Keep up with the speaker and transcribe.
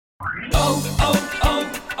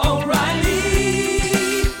O'Reilly.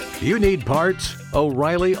 You need parts?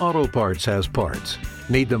 O'Reilly Auto Parts has parts.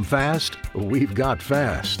 Need them fast? We've got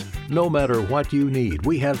fast. No matter what you need,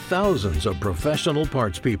 we have thousands of professional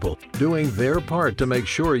parts people doing their part to make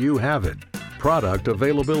sure you have it. Product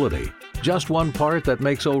availability. Just one part that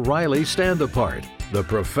makes O'Reilly stand apart. The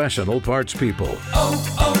professional parts people.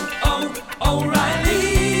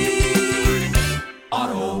 O'Reilly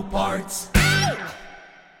Auto Parts.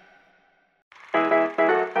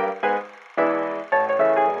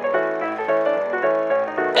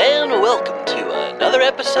 And welcome to another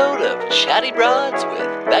episode of Chatty Broads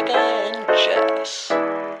with Becca and Jess.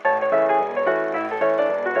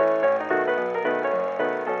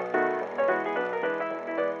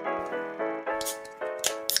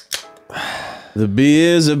 The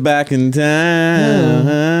beers are back in town.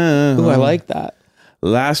 Ooh, I like that.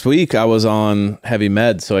 Last week I was on heavy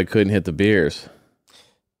meds, so I couldn't hit the beers.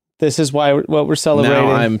 This is why what we're celebrating.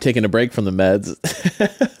 Now I'm taking a break from the meds.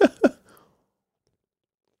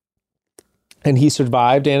 And he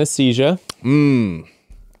survived anesthesia. I'm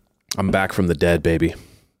back from the dead, baby.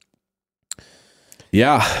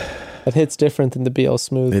 Yeah, That hits different than the BL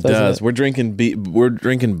Smooth. it does. We're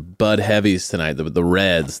drinking Bud Heavies tonight. The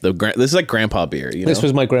reds. This is like grandpa beer. You know? This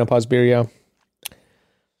was my grandpa's beer, yeah.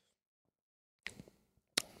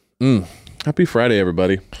 Happy Friday,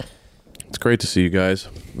 everybody. It's great to see you guys.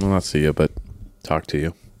 Well, not see you, but talk to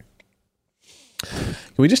you. Can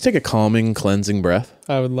we just take a calming, cleansing breath?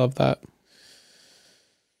 I would love that.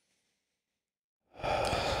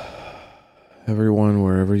 Everyone,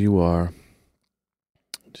 wherever you are,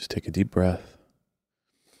 just take a deep breath.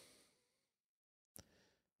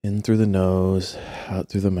 In through the nose, out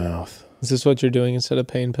through the mouth. Is this what you're doing instead of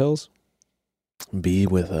pain pills? Be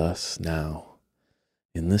with us now,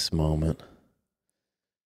 in this moment,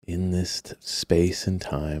 in this space and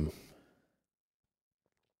time.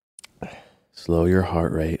 Slow your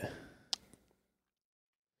heart rate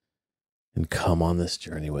and come on this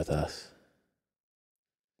journey with us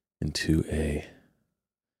into a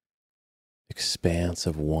expanse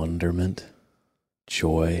of wonderment,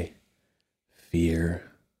 joy,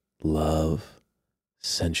 fear, love,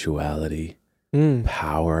 sensuality,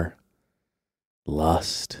 power,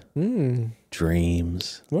 lust,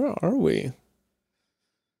 dreams. Where are we?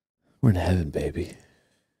 We're in heaven, baby.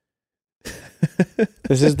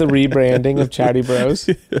 This is the rebranding of Chatty Bros.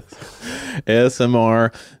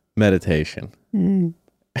 ASMR meditation.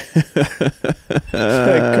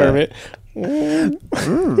 Kermit.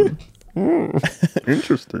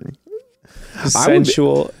 Interesting.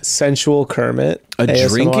 Sensual Kermit. A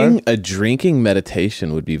ASMR. drinking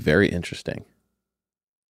meditation would be very interesting.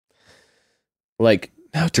 Like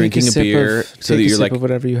Now drinking a beer so that you're like of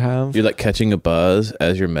whatever you have. you're like catching a buzz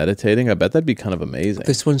as you're meditating. I bet that'd be kind of amazing.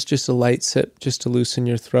 This one's just a light sip, just to loosen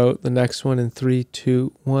your throat. The next one in 3,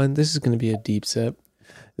 2, 1. This is going to be a deep sip.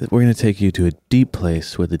 We're going to take you to a deep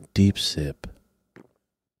place with a deep sip.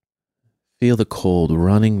 Feel the cold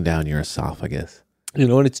running down your esophagus. You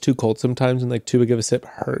know when it's too cold sometimes and like too big of a sip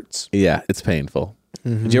hurts. Yeah, it's painful.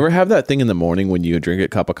 Did you ever have that thing in the morning when you drink a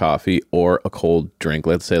cup of coffee or a cold drink,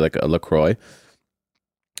 let's say like a LaCroix,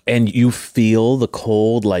 and you feel the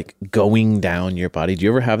cold like going down your body? Do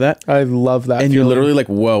you ever have that? I love that. And feeling. you're literally like,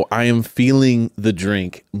 whoa, I am feeling the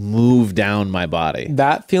drink move down my body.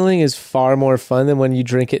 That feeling is far more fun than when you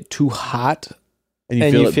drink it too hot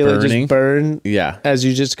And you feel it burning. it just burn Yeah. as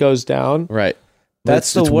you just goes down. Right.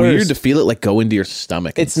 That's it's the worst. weird to feel it like go into your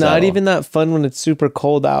stomach. and It's not settle. even that fun when it's super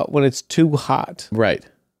cold out, when it's too hot. Right.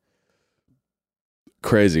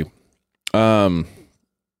 Crazy. But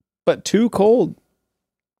too cold.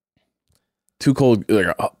 Too cold.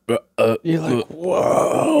 Like, You're like,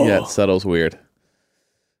 whoa. yeah, it settles weird.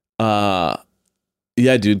 Yeah,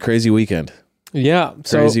 dude, crazy weekend. Yeah.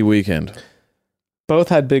 So Crazy weekend. both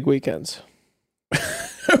had big weekends.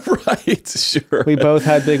 Right, sure. We both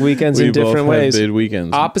had big weekends in different ways. Big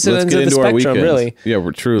weekends. Opposite Let's ends get of the into our spectrum, weekends. really. Yeah,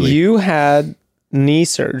 we're truly. You had knee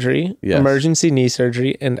surgery, Yes. emergency knee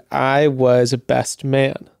surgery, and I was best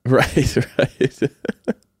man. Right.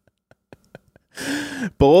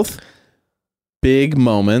 Both big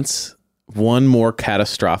moments, one more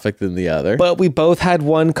catastrophic than the other. But we both had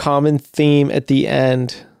one common theme at the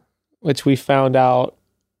end, which we found out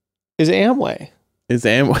is Amway. It's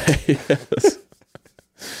Amway. Yes.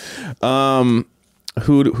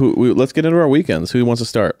 Let's get into our weekends. Who wants to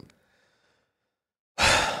start?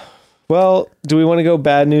 Well, do we want to go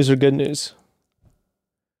bad news or good news?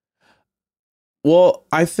 Well,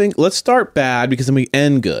 I think let's start bad because then we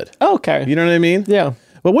end good. Oh, okay. You know what I mean? Yeah.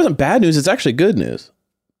 Well, it wasn't bad news. It's actually good news.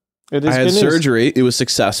 It is I had good news. surgery. It was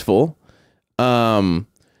successful.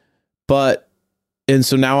 But and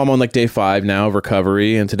so now I'm on like day 5 now of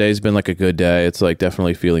recovery, and today's been like a good day. It's like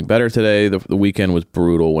definitely feeling better today. The weekend was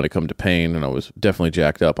brutal when it come to pain, and I was definitely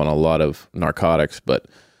jacked up on a lot of narcotics, but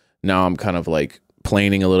now I'm kind of like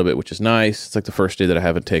planing a little bit, which is nice. It's like the first day that I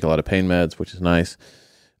haven't taken a lot of pain meds, which is nice.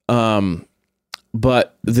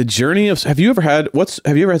 But the journey of have you ever had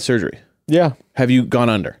surgery? Yeah. Have you gone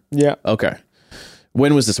under? Yeah. Okay.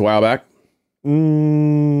 When was this? A while back?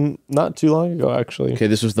 Not too long ago, actually. Okay,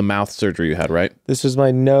 this was the mouth surgery you had, right? This was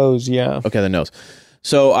my nose, yeah. Okay, the nose.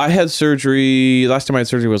 So I had surgery, last time I had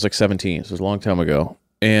surgery was like 17, so it was a long time ago.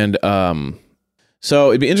 And so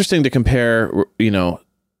it'd be interesting to compare,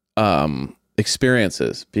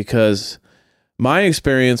 experiences, because my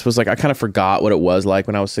experience was like, I kind of forgot what it was like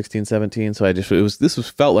when I was 16, 17. So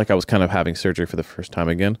felt like I was kind of having surgery for the first time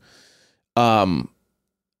again.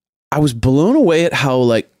 I was blown away at how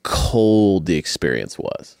like cold the experience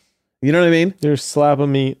was. You know what I mean? You're a slab of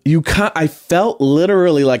meat. I felt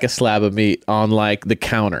literally like a slab of meat on like the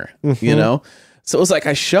counter, you know? So it was like,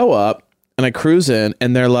 I show up and I cruise in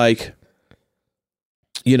and they're like,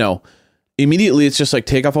 immediately it's just like,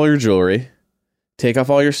 take off all your jewelry, take off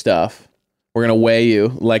all your stuff. We're going to weigh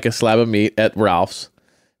you like a slab of meat at Ralph's.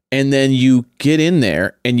 And then you get in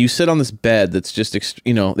there and you sit on this bed that's just,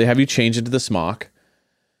 they have you change into the smock.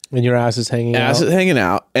 And your ass is hanging out. Ass is hanging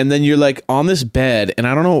out. And then you're like on this bed. And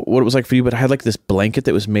I don't know what it was like for you, but I had like this blanket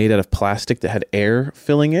that was made out of plastic that had air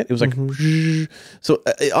filling it. It was like, so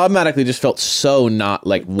it automatically just felt so not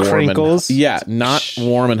like warm. Crinkles. Not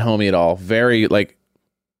warm and homey at all. Very like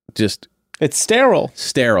just. It's sterile.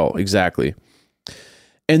 Sterile, exactly.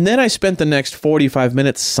 And then I spent the next 45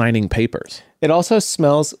 minutes signing papers. It also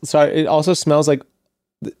smells like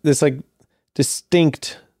this like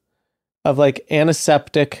distinct of like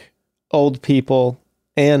antiseptic, old people,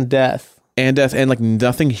 and death. And like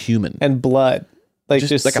nothing human. And blood. Like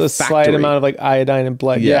just like a slight amount of like iodine and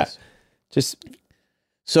blood. Yes. Yeah. Just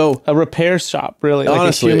so a repair shop, really.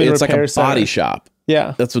 Honestly, like it's like a body shop.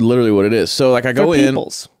 Yeah. That's literally what it is. So like I go in.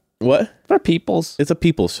 People's. What? For people's. It's a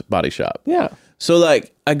people's body shop. Yeah. So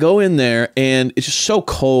like I go in there and it's just so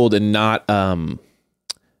cold and not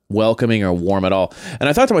welcoming or warm at all. And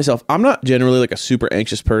I thought to myself, I'm not generally like a super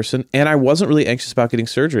anxious person, and I wasn't really anxious about getting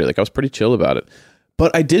surgery. Like I was pretty chill about it.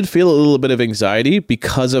 But I did feel a little bit of anxiety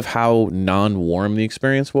because of how non-warm the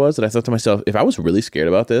experience was. And I thought to myself, if I was really scared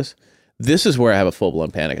about this is where I have a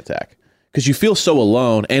full-blown panic attack. Because you feel so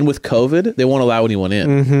alone, and with COVID, they won't allow anyone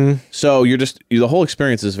in. So the whole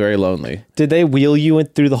experience is very lonely. Did they wheel you in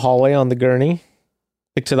through the hallway on the gurney?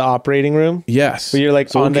 Like to the operating room? Yes. Where you're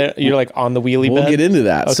like on the wheelie bed? We'll get into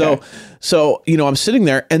that. Okay. So I'm sitting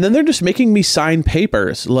there and then they're just making me sign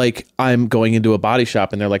papers like I'm going into a body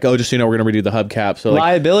shop, and they're like, oh, just so you know, we're going to redo the hubcap. So like,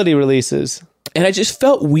 liability releases. And I just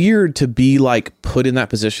felt weird to be like put in that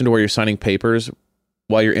position to where you're signing papers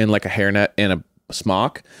while you're in like a hairnet and a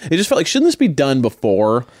smock. It just felt like, shouldn't this be done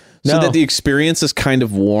before? So that the experience is kind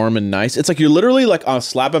of warm and nice. It's like you're literally like on a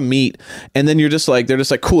slab of meat, and then they're just like,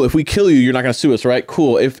 cool, if we kill you, you're not going to sue us, right?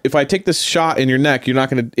 Cool. If I take this shot in your neck, you're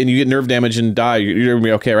not going to, and you get nerve damage and die, you're going to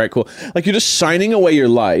be okay, right? Cool. Like you're just signing away your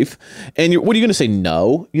life, and what are you going to say?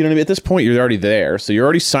 No. You know what I mean? At this point, you're already there, so you're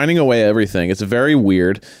already signing away everything. It's very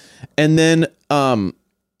weird. And then,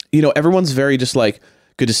 everyone's very just like,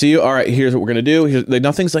 good to see you. All right, here's what we're going to do.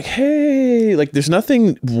 Nothing's like, hey, like there's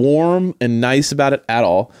nothing warm and nice about it at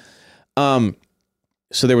all.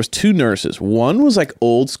 So there was 2 nurses. One was like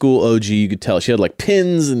old school OG. You could tell she had like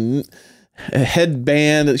pins and a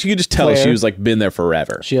headband. She could just tell she was like been there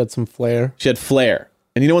forever. She had some flair. She had flair.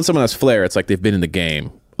 And when someone has flair, it's like they've been in the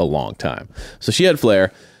game a long time. So she had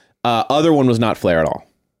flair. Other one was not flair at all.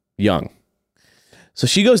 Young. So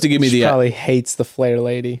she goes to give me she probably hates the flair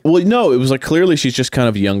lady. Well, no, it was like clearly she's just kind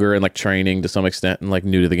of younger and like training to some extent and like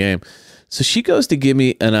new to the game. So she goes to give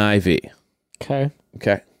me an IV. Okay.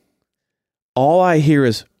 All I hear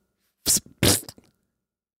is,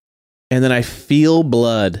 and then I feel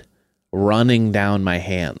blood running down my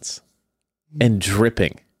hands and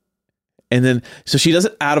dripping. And then, so she does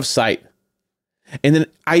it out of sight. And then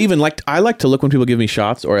I like to look when people give me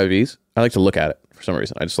shots or IVs. I like to look at it for some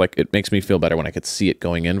reason. I just like, it makes me feel better when I could see it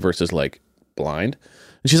going in versus like blind.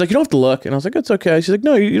 And she's like, you don't have to look. And I was like, it's okay. She's like,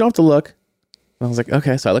 no, you don't have to look. And I was like,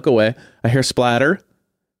 okay. So I look away. I hear splatter,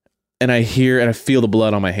 and I feel the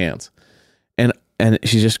blood on my hands. And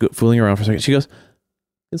she's just fooling around for a second. She goes,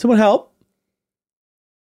 can someone help?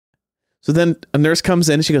 So then a nurse comes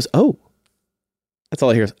in and she goes, oh. That's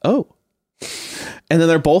all I hear is, oh. And then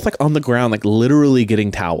they're both like on the ground, like literally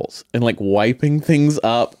getting towels and like wiping things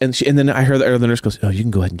up. And then I heard the nurse goes, oh, you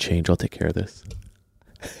can go ahead and change. I'll take care of this.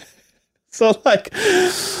 So like,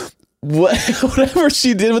 whatever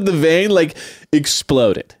she did with the vein, like,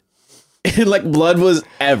 exploded. And, like, blood was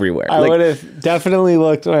everywhere. I would have definitely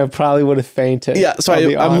looked, and I probably would have fainted. Yeah, so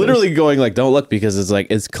I'm literally going, like, don't look, because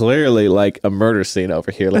it's clearly, like, a murder scene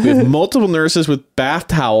over here. Like, we have multiple nurses with bath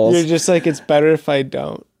towels. You're just like, it's better if I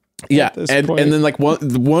don't. Yeah, and then, like,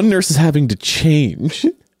 one nurse is having to change.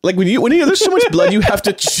 Like, when there's so much blood, you have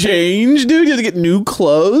to change, dude. You have to get new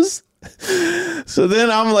clothes. So then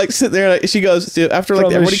I'm like sitting there, like, she goes after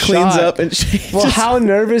like everybody cleans up and she well, how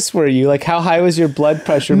nervous were you? Like, how high was your blood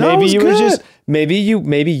pressure? No, maybe it was you good. were just maybe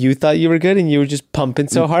you thought you were good and you were just pumping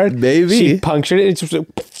so hard. Maybe she punctured it and just like,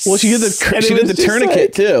 well, she did the tourniquet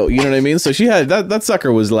like, too. You know what I mean? So she had that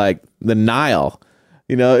sucker was like the Nile.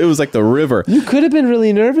 You know, it was like the river. You could have been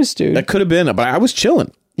really nervous, dude. That could have been, but I was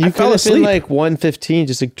chilling. You I could fell have asleep. been like 115,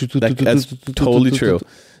 just like that's totally true.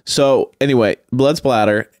 So anyway, blood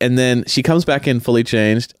splatter, and then she comes back in fully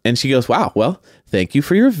changed, and she goes, "Wow, well, thank you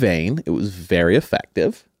for your vein. It was very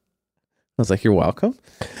effective." I was like, "You're welcome."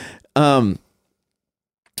 And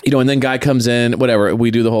then guy comes in, whatever. We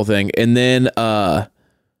do the whole thing, and then so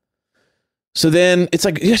then it's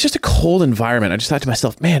like it's just a cold environment. I just thought to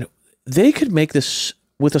myself, man, they could make this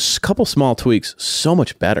with a couple small tweaks so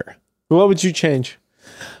much better. What would you change?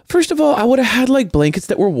 First of all, I would have had like blankets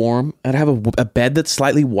that were warm. I'd have a bed that's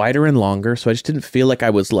slightly wider and longer, so I just didn't feel like I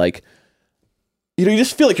was like, you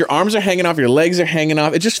just feel like your arms are hanging off, your legs are hanging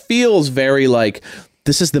off. It just feels very like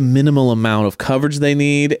this is the minimal amount of coverage they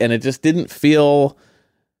need, and it just didn't feel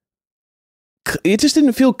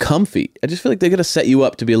comfy. I just feel like they got to set you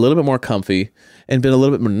up to be a little bit more comfy and been a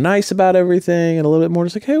little bit more nice about everything and a little bit more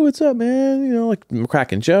just like, hey, what's up, man? Like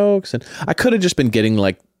cracking jokes. And I could have just been getting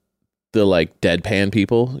like the like deadpan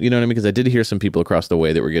people, you know what I mean? Because I did hear some people across the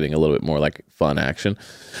way that were getting a little bit more like fun action,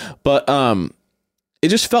 but it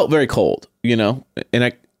just felt very cold, and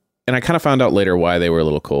I kind of found out later why they were a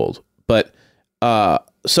little cold. But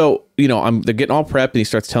so they're getting all prepped, and he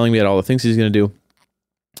starts telling me all the things he's gonna do,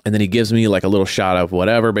 and then he gives me like a little shot of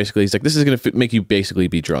whatever. Basically, he's like, "This is gonna make you basically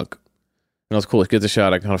be drunk." And I was cool. He gets a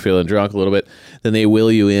shot. I kind of feeling drunk a little bit. Then they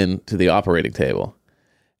wheel you in to the operating table,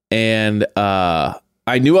 and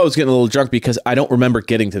I knew I was getting a little drunk because I don't remember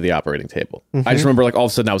getting to the operating table. Mm-hmm. I just remember like all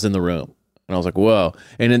of a sudden I was in the room and I was like, whoa.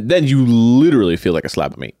 And then you literally feel like a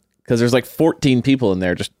slab of meat because there's like 14 people in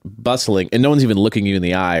there just bustling and no one's even looking you in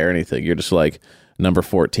the eye or anything. You're just like number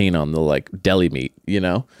 14 on the like deli meat,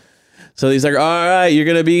 So he's like, all right, you're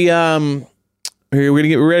going to be, we're going to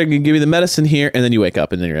get ready to give you the medicine here. And then you wake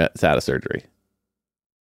up and then it's out of surgery.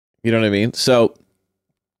 You know what I mean? So,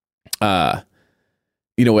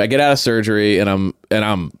 I get out of surgery and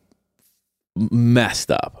I'm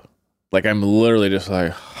messed up. Like I'm literally just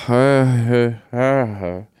like,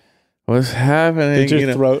 what's happening? Did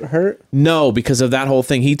your throat hurt? No, because of that whole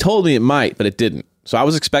thing. He told me it might, but it didn't. So I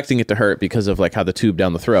was expecting it to hurt because of like how the tube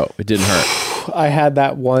down the throat. It didn't hurt. I had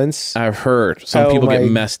that once. I've heard some people get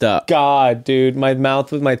messed up. God, dude, my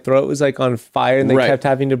throat was like on fire, and they kept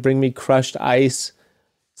having to bring me crushed ice.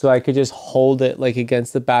 So I could just hold it like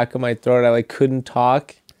against the back of my throat. I like couldn't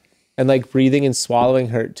talk, and like breathing and swallowing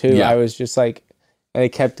hurt too. Yeah. I was just like, and they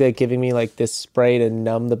kept giving me like this spray to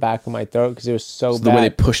numb the back of my throat because it was so bad. The way they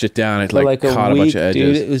pushed it down, it like caught a bunch of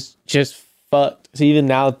edges. Dude, it was just fucked. So even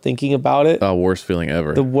now thinking about it, worst feeling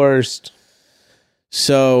ever. The worst.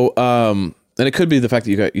 So, and it could be the fact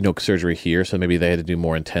that you got surgery here, so maybe they had to do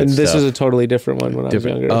more intense. And this stuff. is a totally different one when I was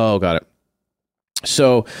younger. Oh, got it.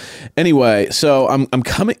 So anyway, I'm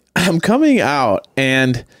coming out,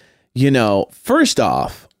 and first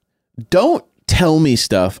off, don't tell me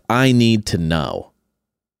stuff I need to know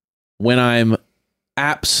when I'm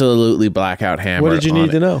absolutely blackout hammered. What did you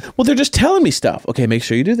need to know? Well, they're just telling me stuff. Okay, make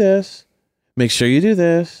sure you do this. Make sure you do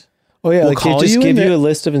this. Oh yeah, like they just give you a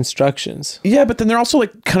list of instructions. Yeah, but then they're also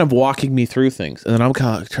like kind of walking me through things, and then I'm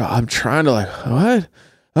trying to like, what?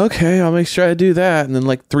 Okay, I'll make sure I do that. And then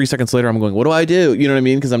like 3 seconds later, I'm going, what do I do? You know what I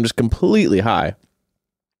mean? Because I'm just completely high.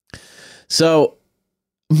 So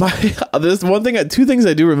there's two things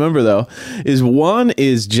I do remember though, is one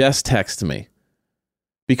is Jess texted me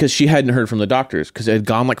because she hadn't heard from the doctors because it had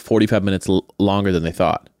gone like 45 minutes longer than they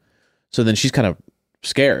thought. So then she's kind of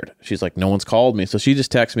scared. She's like, no one's called me. So she just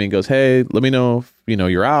texts me and goes, hey, let me know if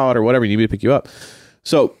you're out or whatever. You need me to pick you up.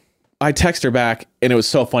 So I text her back, and it was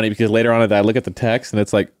so funny because later on I look at the text and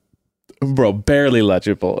it's like, bro, barely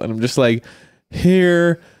legible. And I'm just like,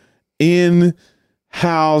 here in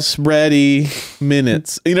house ready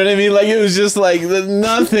minutes. You know what I mean? Like it was just like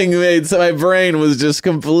nothing made. So my brain was just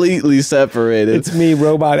completely separated. It's me,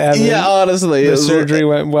 Robot Evan. Yeah, honestly. The surgery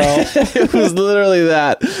went well. It was literally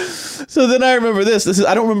that. So then I remember this.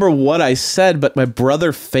 I don't remember what I said, but my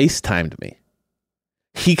brother FaceTimed me.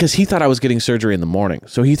 because he thought I was getting surgery in the morning.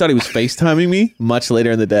 So he thought he was FaceTiming me much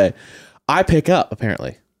later in the day. I pick up,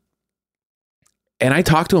 apparently. And I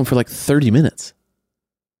talked to him for like 30 minutes.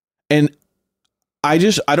 And I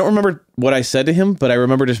don't remember what I said to him, but I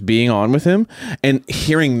remember just being on with him and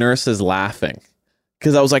hearing nurses laughing.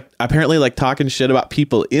 Because I was like, apparently like talking shit about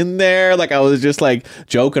people in there. Like I was just like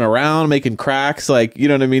joking around, making cracks, like, you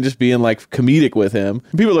know what I mean? Just being like comedic with him.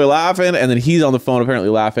 People are laughing. And then he's on the phone apparently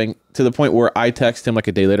laughing to the point where I text him like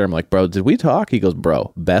a day later. I'm like, bro, did we talk? He goes,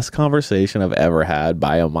 bro, best conversation I've ever had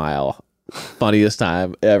by a mile. Funniest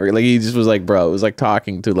time ever. Like he just was like, bro, it was like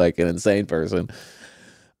talking to like an insane person.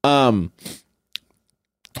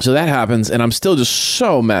 So that happens, and I'm still just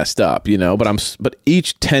so messed up, you know. But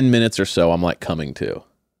each 10 minutes or so, I'm like coming to.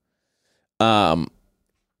 And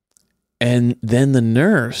then the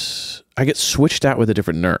nurse, I get switched out with a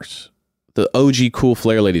different nurse. The OG cool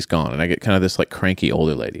flair lady's gone, and I get kind of this like cranky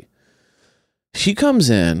older lady. She comes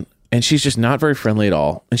in, and she's just not very friendly at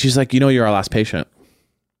all. And she's like, you're our last patient.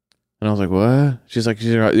 And I was like, what? She's like,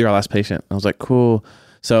 you're our last patient. I was like, cool.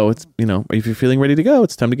 So it's, if you're feeling ready to go,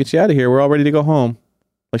 it's time to get you out of here. We're all ready to go home.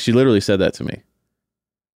 Like she literally said that to me.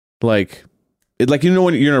 Like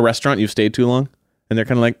when you're in a restaurant, you've stayed too long and they're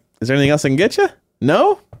kind of like, is there anything else I can get you?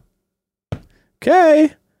 No?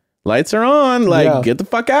 Okay. Lights are on. Like, Get the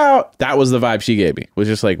fuck out. That was the vibe she gave me. Was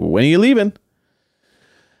just like, when are you leaving?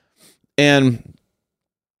 And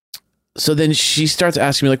so then she starts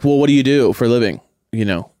asking me like, well, what do you do for a living? And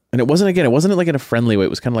it wasn't like in a friendly way. It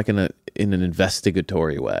was kind of like in an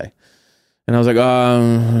investigatory way. And I was like,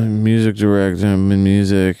 music director, I'm in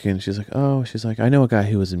music. And she's like, I know a guy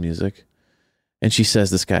who was in music. And she says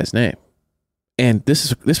this guy's name. And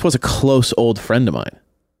this was a close old friend of mine.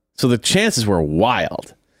 So the chances were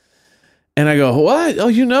wild. And I go, what? Oh,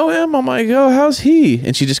 you know him? I'm like, oh, how's he?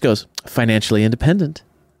 And she just goes, financially independent.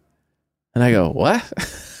 And I go, what?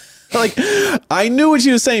 Like, I knew what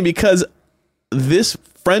she was saying because this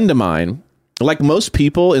friend of mine, like most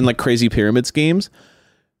people in like crazy pyramid schemes,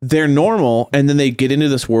 they're normal, and then they get into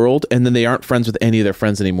this world, and then they aren't friends with any of their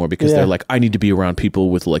friends anymore because they're like, I need to be around people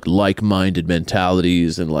with like like-minded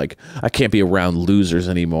mentalities, and like I can't be around losers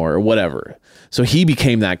anymore or whatever. So he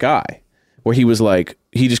became that guy where he was like,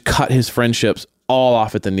 he just cut his friendships all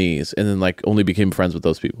off at the knees, and then like only became friends with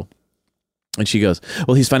those people. And she goes,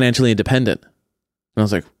 well, he's financially independent. And I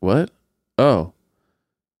was like, what? Oh,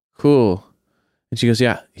 cool. And she goes,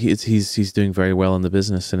 yeah, he's doing very well in the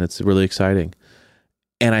business, and it's really exciting.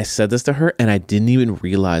 And I said this to her, and I didn't even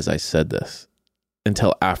realize I said this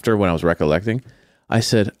until after, when I was recollecting. I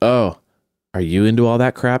said, oh, are you into all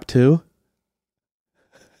that crap too?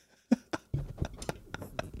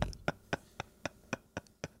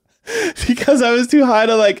 Because I was too high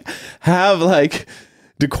to like have like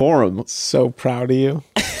decorum. So proud of you.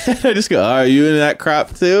 And I just go, are you into that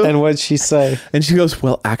crap too? And what'd she say? And she goes,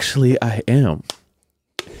 well, actually I am.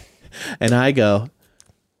 And I go,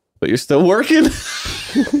 but you're still working?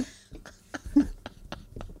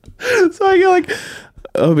 So I go like,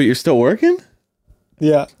 oh, but you're still working?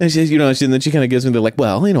 Yeah. And she's, and then she kind of gives me the like,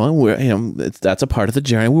 well, that's a part of the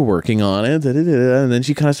journey. We're working on it. And then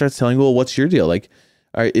she kind of starts telling, well, what's your deal? Like,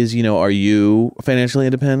 are you financially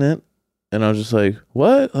independent? And I was just like,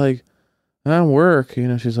 what? Like, I don't work.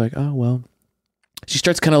 She's like, oh, well. She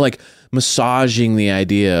starts kind of like massaging the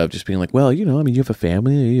idea of just being like, well, you have a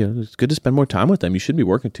family, it's good to spend more time with them. You shouldn't be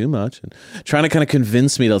working too much, and trying to kind of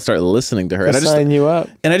convince me to start listening to her. And sign you up.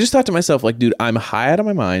 And I just thought to myself, like, dude, I'm high out of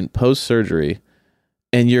my mind post surgery,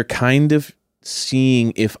 and you're kind of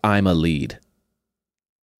seeing if I'm a lead.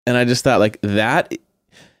 And I just thought, like, that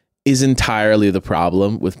is entirely the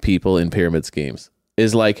problem with people in pyramid schemes.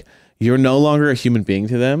 Is like, you're no longer a human being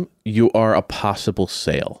to them. You are a possible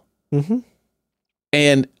sale. Mm-hmm.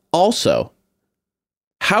 And also,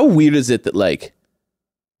 how weird is it that like,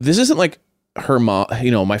 this isn't like her mom,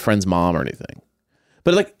 my friend's mom or anything,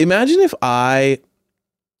 but like, imagine if I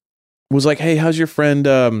was like, hey, how's your friend,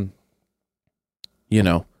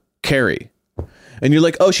 Carrie? And you're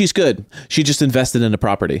like, oh, she's good. She just invested in a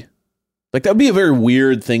property. Like, that would be a very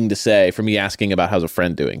weird thing to say for me asking about how's a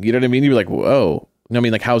friend doing. You know what I mean? You're like, whoa.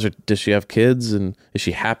 Like, does she have kids, and is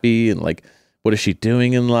she happy? And like, what is she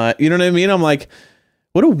doing in life? You know what I mean? I'm like,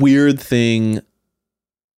 what a weird thing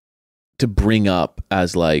to bring up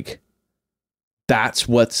as like, that's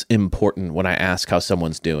what's important when I ask how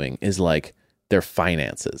someone's doing, is like their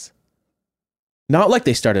finances. Not like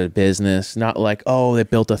they started a business, not like, oh, they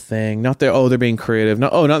built a thing, not they're being creative,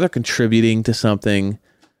 not they're contributing to something.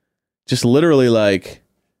 Just literally like,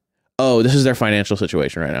 oh, this is their financial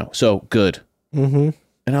situation right now. So good. Mm-hmm.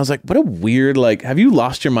 And I was like, what a weird, like, have you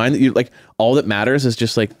lost your mind that you like all that matters is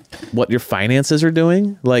just like what your finances are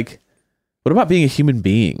doing? Like, what about being a human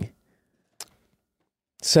being?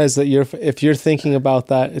 Says that if you're thinking about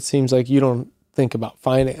that, it seems like you don't think about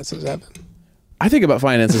finances, Evan. I think about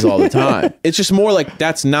finances all the time. It's just more like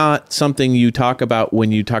that's not something you talk about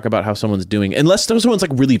when you talk about how someone's doing. Unless someone's like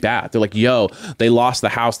really bad. They're like, yo, they lost the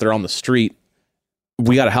house. They're on the street.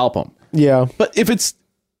 We got to help them. Yeah. But if it's,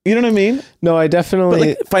 you know what I mean? No, I definitely. But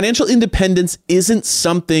like financial independence isn't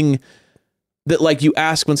something that like you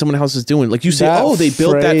ask when someone else is doing. Like you say, oh, they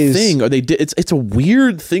built that thing or they did. It's a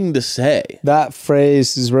weird thing to say. That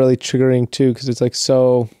phrase is really triggering too because it's like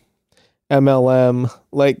so MLM,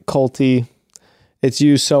 like culty. It's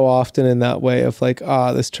used so often in that way of like,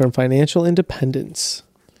 this term financial independence.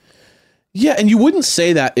 Yeah, and you wouldn't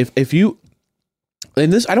say that if you,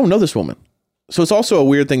 and this, I don't know this woman. So it's also a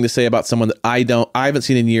weird thing to say about someone that I haven't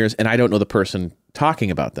seen in years and I don't know the person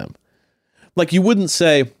talking about them. Like you wouldn't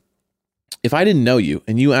say, if I didn't know you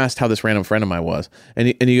and you asked how this random friend of mine was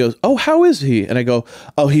and he goes, oh, how is he? And I go,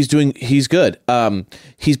 oh, he's good.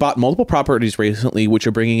 He's bought multiple properties recently, which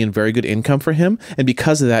are bringing in very good income for him. And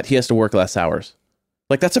because of that, he has to work less hours.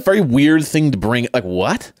 Like, that's a very weird thing to bring. Like,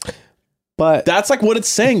 what? But that's like what it's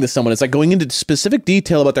saying to someone. It's like going into specific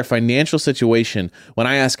detail about their financial situation when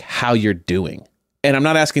I ask how you're doing. And I'm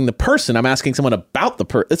not asking the person. I'm asking someone about the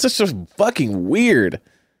person. It's just fucking weird.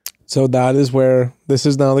 So that is where this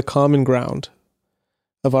is now the common ground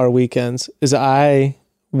of our weekends is I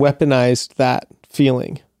weaponized that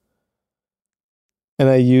feeling. And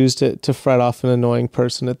I used it to fret off an annoying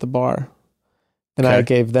person at the bar. And I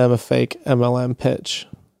gave them a fake MLM pitch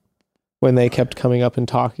when they kept coming up and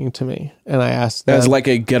talking to me. And I asked them. That's like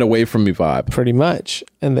a get away from me vibe. Pretty much.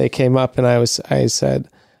 And they came up and I said,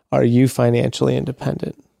 are you financially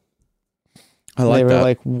independent? I like that. They were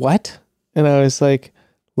like, what? And I was like,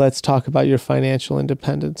 let's talk about your financial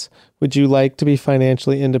independence. Would you like to be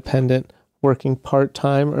financially independent, working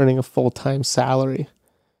part-time, earning a full-time salary?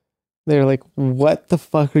 They were like, what the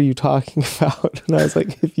fuck are you talking about? And I was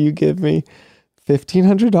like, if you give me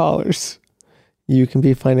 $1,500, you can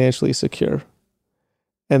be financially secure.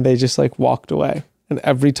 And they just like walked away. And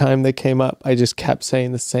every time they came up, I just kept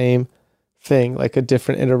saying the same thing, like a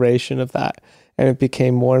different iteration of that. And it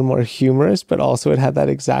became more and more humorous, but also it had that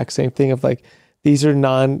exact same thing of like, these are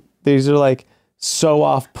like so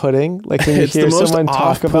off-putting. Like when you hear someone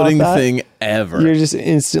talk about that, thing ever. You're just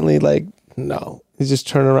instantly like, no, you just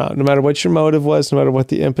turn around. No matter what your motive was, no matter what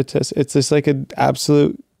the impetus, it's just like an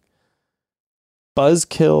absolute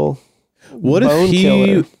buzzkill. What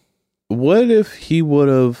if he would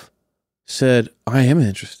have said, I am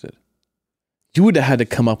interested? You would have had to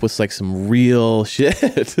come up with like some real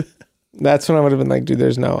shit. That's when I would have been like, dude,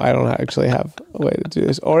 I don't actually have a way to do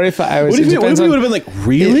this. Or if I was, what if you would have been like,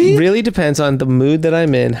 really? It really depends on the mood that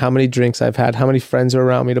I'm in, how many drinks I've had, how many friends are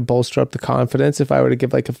around me to bolster up the confidence. If I were to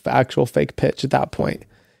give like an actual fake pitch at that point,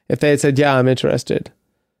 if they had said, yeah, I'm interested,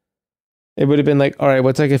 it would have been like, all right,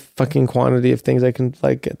 what's like a fucking quantity of things I can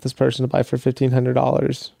like get this person to buy for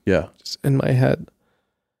 $1,500? Yeah. Just in my head.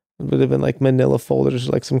 It would have been like manila folders,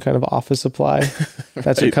 like some kind of office supply.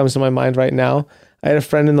 That's right. What comes to my mind right now. I had a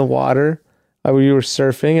friend in the water. We were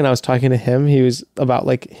surfing and I was talking to him. He was about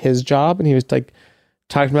like his job and he was like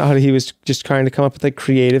talking about how he was just trying to come up with like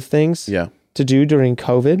creative things to do during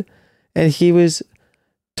COVID. And he was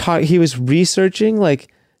researching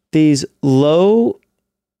like these low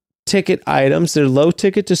ticket items. They're low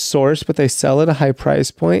ticket to source, but they sell at a high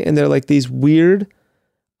price point. And they're like these weird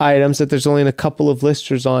items that there's only a couple of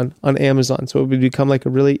listers on Amazon. So it would become like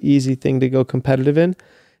a really easy thing to go competitive in.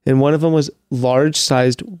 And one of them was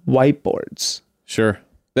large-sized whiteboards. Sure.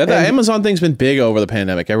 That Amazon thing's been big over the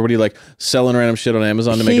pandemic. Everybody like selling random shit on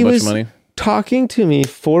Amazon to make a bunch of money. Talking to me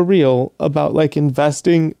for real about like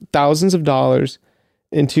investing thousands of dollars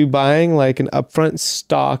into buying like an upfront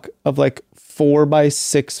stock of like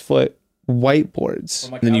 4x6 foot whiteboards.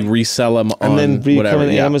 And then you resell them on and then become whatever.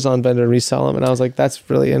 an Amazon vendor, resell them. And I was like, that's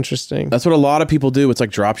really interesting. That's what a lot of people do. It's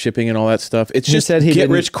like drop shipping and all that stuff. It's just get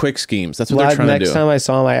rich quick schemes. That's what they're trying to do. Next time I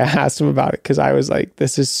saw him, I asked him about it because I was like,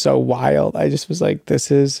 this is so wild. I just was like,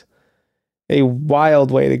 this is a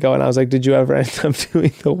wild way to go. And I was like, did you ever end up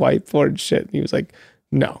doing the whiteboard shit? And he was like,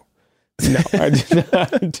 no, I did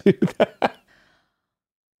not do that.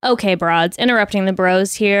 Okay, broads, interrupting the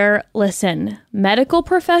bros here. Listen, medical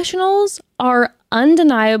professionals are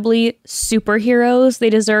undeniably superheroes. They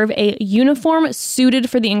deserve a uniform suited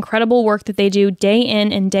for the incredible work that they do day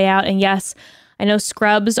in and day out. And yes, I know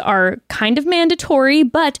scrubs are kind of mandatory,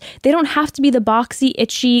 but they don't have to be the boxy,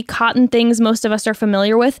 itchy cotton things most of us are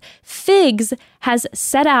familiar with. Figs has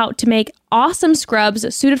set out to make awesome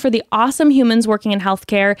scrubs suited for the awesome humans working in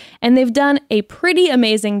healthcare, and they've done a pretty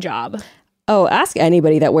amazing job. Oh, ask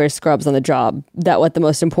anybody that wears scrubs on the job that what the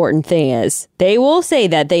most important thing is. They will say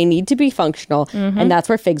that they need to be functional, and that's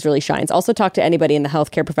where Figs really shines. Also, talk to anybody in the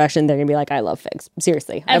healthcare profession. They're going to be like, I love Figs.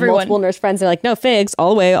 Seriously. I have multiple nurse friends. They're like, no, Figs, all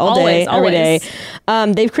the way, all day, every day.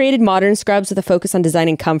 They've created modern scrubs with a focus on design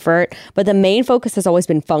and comfort, but the main focus has always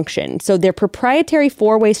been function. So their proprietary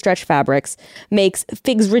 4-way stretch fabrics makes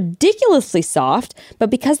Figs ridiculously soft, but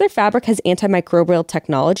because their fabric has antimicrobial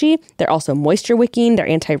technology, they're also moisture wicking, they're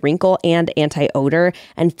anti-wrinkle and anti-odor,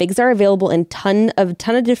 and Figs are available in ton of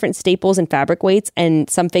different staples and fabric weights, and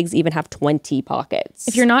some Figs even have 20 pockets.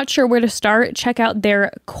 If you're not sure where to start, check out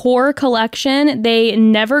their core collection. They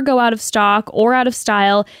never go out of stock or out of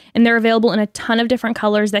style, and they're available in a ton of different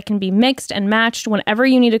colors that can be mixed and matched whenever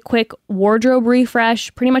you need a quick wardrobe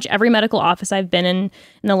refresh. Pretty much every medical office I've been in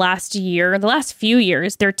the last few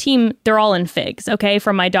years, their team, they're all in Figs, okay?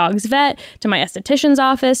 From my dog's vet to my esthetician's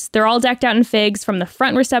office, they're all decked out in Figs from the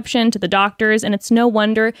front reception to the doctors, and it's no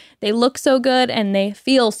wonder they look so good and they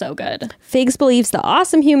feel so good. Figs believes the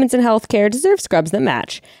awesome humans in healthcare deserve scrubs that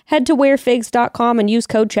match. Head to wearfigs.com and use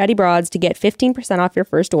code ChattyBroads to get 15% off your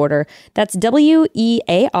first order. That's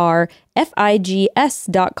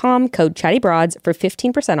WEARFIGS.com, code ChattyBroads for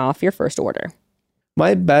 15% off your first order.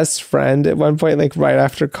 My best friend at one point, like right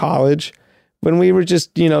after college, when we were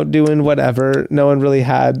just, doing whatever, no one really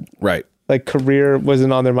had like career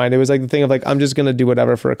wasn't on their mind. It was like the thing of like, I'm just going to do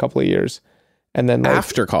whatever for a couple of years. And then like,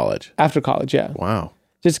 After college, yeah. Wow.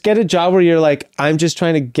 Just get a job where you're like, I'm just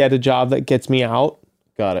trying to get a job that gets me out.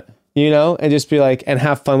 Got it. And just be like, and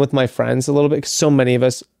have fun with my friends a little bit. 'Cause so many of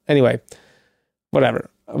us, anyway, whatever.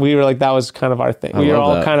 We were like, that was kind of our thing. We were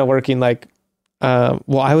all kind of working like, I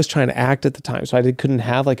was trying to act at the time, so I couldn't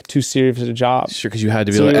have like too serious a job. Sure, because you had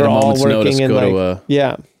to be like, at a moment's notice, go to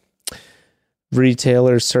a retail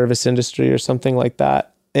or service industry or something like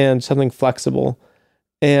that, and something flexible.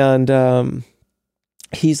 And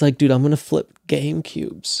he's like, dude, I'm gonna flip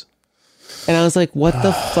GameCubes. And I was like, what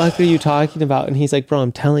the fuck are you talking about? And he's like, bro,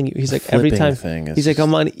 I'm telling you. He's like, every time he's like,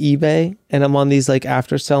 I'm on eBay and I'm on these like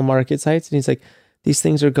after sale market sites, and he's like, these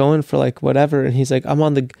things are going for like whatever. And he's like,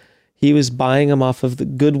 he was buying them off of the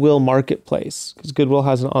Goodwill marketplace, because Goodwill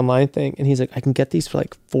has an online thing. And he's like, I can get these for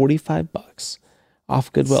like $45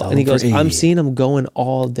 off Goodwill. And he goes, I'm seeing them going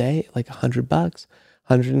all day, like $100,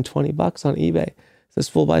 $120 on eBay. This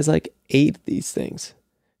fool buys like 8 of these things.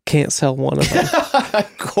 Can't sell one of them.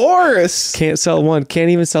 Of course. Can't sell one. Can't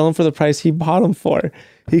even sell them for the price he bought them for.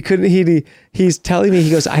 He couldn't, he's telling me, he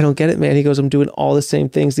goes, I don't get it, man. He goes, I'm doing all the same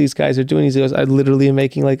things these guys are doing. He goes, I literally am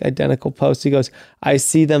making like identical posts. He goes, I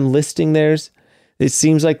see them listing theirs. It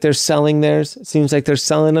seems like they're selling theirs. It seems like they're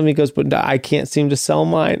selling them. He goes, but I can't seem to sell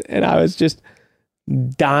mine. And I was just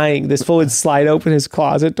dying. This fool would slide open his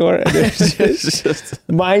closet door. And just,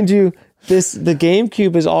 mind you, the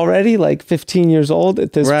GameCube is already like 15 years old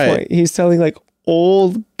at this point. He's selling like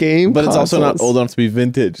old game but consoles. It's also not old enough to be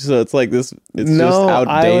vintage, so it's like this, it's just outdated.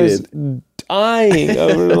 I was dying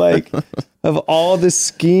over like of all the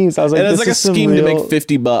schemes. I was like, and it's like a scheme to make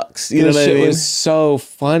 $50. You know what I mean? It was so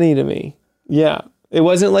funny to me. Yeah, it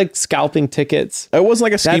wasn't like scalping tickets. It wasn't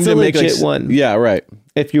like a scheme to make legit like one. Yeah, right.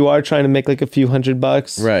 If you are trying to make like a few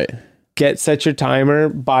 $100, right, set your timer,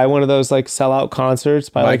 buy one of those like sellout concerts,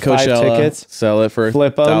 buy like Coachella, 5 tickets, sell it for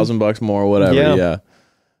 $1,000 more, whatever. Yeah.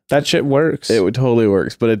 That shit works. It would totally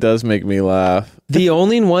works, but it does make me laugh. The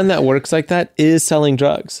only one that works like that is selling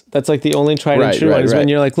drugs. That's like the only tried and true one is when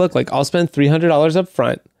you're like, look, like I'll spend $300 up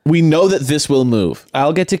front. We know that this will move.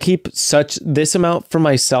 I'll get to keep this amount for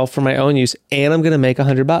myself for my own use, and I'm going to make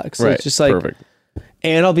 $100. So it's just like, perfect.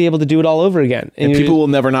 And I'll be able to do it all over again. And people will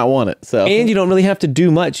never not want it. So, and you don't really have to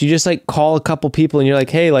do much. You just like call a couple people and you're like,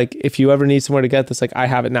 hey, like if you ever need somewhere to get this, like I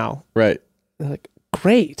have it now. Right. They're like,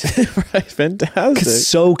 great. Right. Fantastic.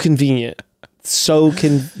 So convenient. So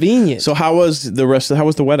convenient. So how was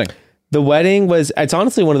the wedding? The wedding it's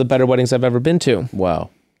honestly one of the better weddings I've ever been to. Wow.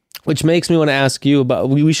 Which makes me want to ask you about,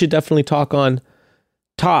 we should definitely talk on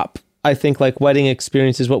top. I think like wedding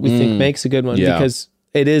experience is what we think makes a good one, because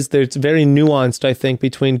it's very nuanced, I think,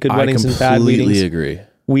 between good weddings and bad weddings. I completely agree.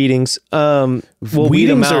 Weedings. We'll weed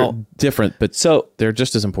them out. Are different, but so they're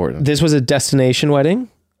just as important. This was a destination wedding.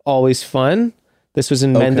 Always fun. This was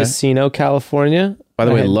in Mendocino, California. By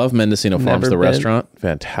the way, I love Mendocino Farms, the restaurant.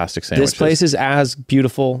 Fantastic sandwiches. This place is as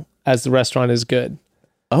beautiful as the restaurant is good.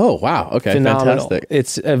 Oh, wow. Okay. Phenomenal. Fantastic.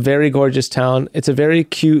 It's a very gorgeous town. It's a very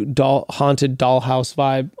cute haunted dollhouse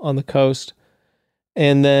vibe on the coast.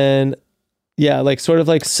 And then, yeah, like sort of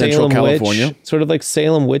like Central Salem California? Witch, sort of like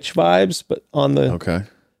Salem Witch vibes, but on the, Okay.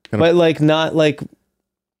 but like not like,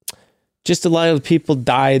 just a lot of people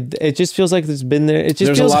died. It just feels like it's been there. It just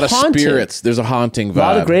There's feels a lot haunted. of spirits. There's a haunting vibe. A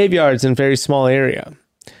lot of graveyards in a very small area.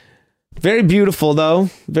 Very beautiful though.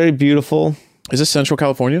 Very beautiful. Is this Central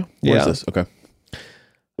California? Where Yeah. is this? Okay.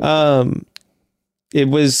 It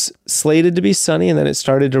was slated to be sunny and then it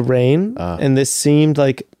started to rain. And this seemed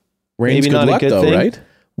like Rain's maybe good not luck a good though, thing. right?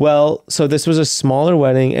 Well, so this was a smaller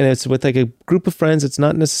wedding and it's with like a group of friends. It's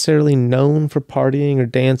not necessarily known for partying or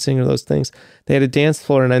dancing or those things. They had a dance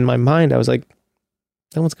floor and in my mind I was like,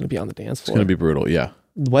 no one's going to be on the dance It's floor. going to be brutal. Yeah.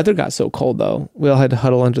 The weather got so cold though. We all had to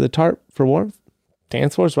huddle under the tarp for warmth.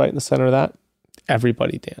 Dance floor's right in the center of that.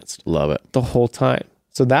 Everybody danced Love it. the whole time.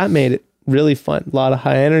 So that made it really fun. A lot of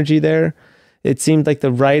high energy there. It seemed like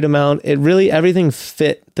the right amount. It really, everything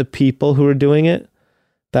fit the people who were doing it.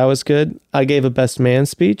 That was good. I gave a best man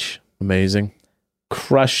speech. Amazing.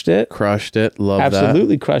 Crushed it. Crushed it. Love that.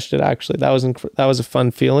 Absolutely crushed it, actually. That was a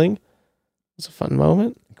fun feeling. It was a fun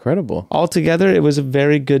moment. Incredible. Altogether, it was a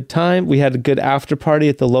very good time. We had a good after party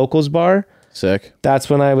at the locals bar. Sick. That's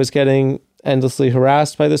when I was getting endlessly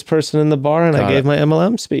harassed by this person in the bar, and I gave my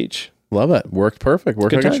MLM speech. Love it. Worked perfect.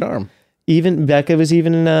 Worked Good like a time. charm. Even Becca was me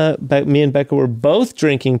and Becca were both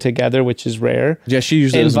drinking together, which is rare. Yeah, she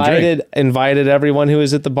usually doesn't drink. Invited everyone who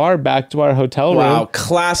was at the bar back to our hotel room. Wow,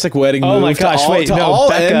 classic wedding move. Oh my gosh,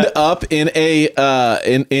 Becca, end up in a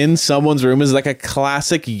in someone's room is like a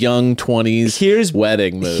classic young 20s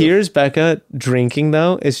wedding move. Here's Becca drinking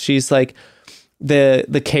though, is she's like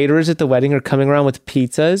the caterers at the wedding are coming around with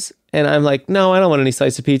pizzas and I'm like, no, I don't want any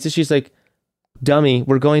slice of pizza. She's like, dummy,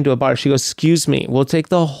 we're going to a bar. She goes, excuse me, we'll take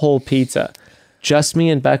the whole pizza. Just me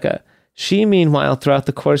and Becca. She, meanwhile, throughout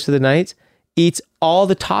the course of the night, eats all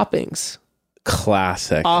the toppings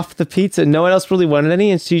Classic. off the pizza. No one else really wanted any,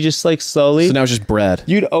 and she just like slowly. So now it's just bread.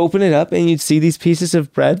 You'd open it up and you'd see these pieces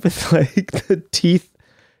of bread with like the teeth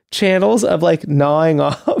channels of like gnawing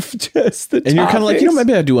off just the And you're kind of like, toppings.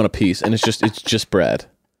 maybe I do want a piece, and it's just bread.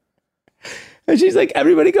 And she's like,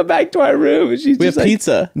 everybody come back to our room. And she's We just have like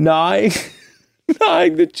pizza. gnawing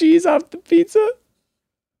the cheese off the pizza.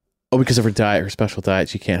 Oh, because of her diet, her special diet,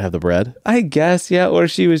 she can't have the bread. I guess, yeah. Or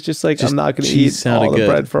she was just like, Just I'm not going to cheese eat sounded all the good.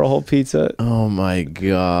 bread for a whole pizza. Oh my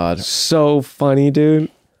god, So funny, dude.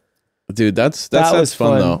 dude, that That was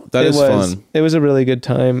fun though. That It is was. fun. It was a really good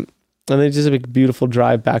time. And they just have a beautiful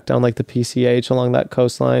drive back down like the PCH along that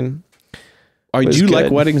coastline. Do was you like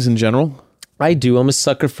good. weddings in general? I do. I'm a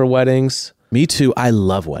sucker for weddings. Me too. I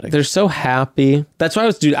love weddings. They're so happy. That's why I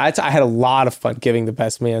was, dude. I had a lot of fun giving the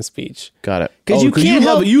best man speech. Got it. 'Cause you can't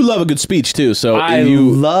help- you love a good speech too. So I you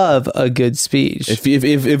love a good speech.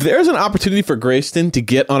 if there's an opportunity for Grayston to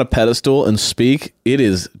get on a pedestal and speak, it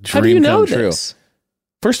is dream How do you know come true. this?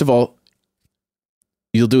 First of all,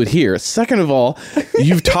 you'll do it here. Second of all,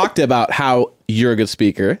 you've talked about how you're a good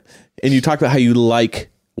speaker, and you talked about how you like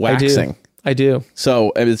waxing. I do.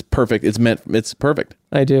 So it's perfect. It's perfect.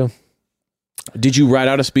 I do. Did you write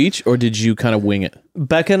out a speech or did you kind of wing it?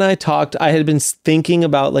 Becca and I talked. I had been thinking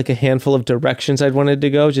about like a handful of directions I'd wanted to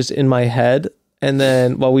go just in my head. And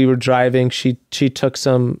then while we were driving, she took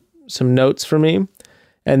some notes for me.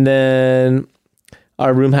 And then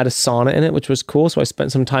our room had a sauna in it, which was cool. So I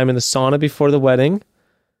spent some time in the sauna before the wedding,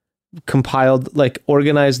 compiled, like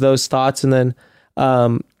organized those thoughts. And then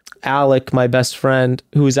Alec, my best friend,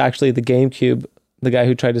 who was actually the GameCube, the guy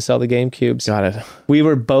who tried to sell the GameCubes. Got it. We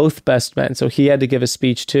were both best men. So he had to give a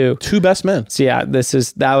speech too. Two best men. So yeah,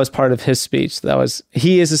 that was part of his speech.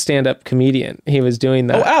 He is a stand-up comedian. He was doing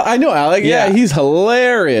that. Oh, I know Alec. Yeah, he's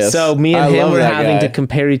hilarious. So me and I him love were that having guy. to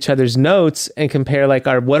compare each other's notes and compare like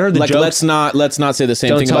what are the like jokes. let's not say the same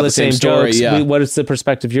Don't thing tell about the the same story. jokes. Yeah. What is the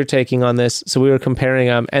perspective you're taking on this? So we were comparing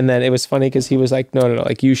them, and then it was funny because he was like, no,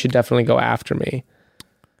 like you should definitely go after me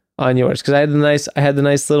on yours because I had the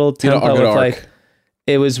nice little tempo with like.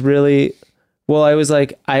 It was really, well, I was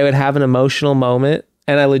like, I would have an emotional moment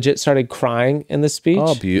and I legit started crying in the speech.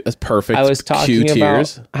 Oh, that's perfect. I was talking Cue about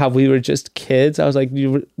tears. how we were just kids. I was like,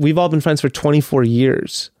 we've all been friends for 24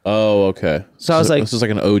 years. Oh, okay. So I was like, this was like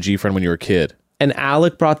an OG friend when you were a kid. and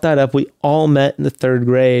Alec brought that up. We all met in the 3rd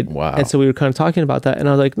grade. Wow. And so we were kind of talking about that. And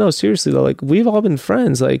I was like, no, seriously though, like we've all been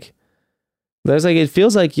friends. Like, there's like, it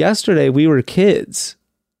feels like yesterday we were kids.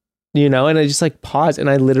 And I just like paused and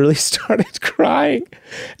I literally started crying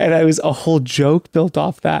and I was a whole joke built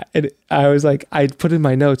off that. And I was like, I put in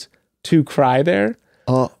my notes to cry there,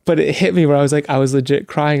 but it hit me where I was legit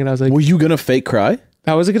crying and I was like, Were you going to fake cry?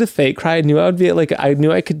 I wasn't going to fake cry. I knew I would be like, I knew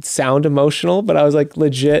I could sound emotional, but I was like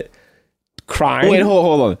legit crying. Wait,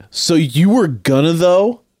 hold on. So you were gonna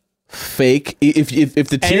though fake. If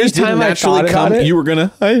the tears Anytime didn't I naturally thought about come, it- you were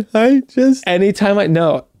gonna. I just. Anytime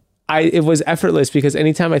it was effortless because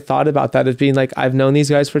anytime I thought about that as being like, I've known these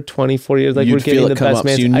guys for 24 years, like You'd we're feel getting it the come best up,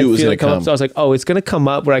 man. so you knew it was feel gonna it come up. come. So I was like, oh, it's gonna come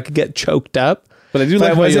up where I could get choked up. But I do But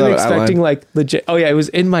like I how you wasn't outlined. expecting like legit. Oh yeah, it was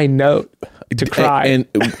in my note to cry. And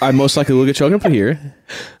I most likely will get choked up here.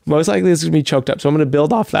 Most likely this is gonna be choked up. So I'm gonna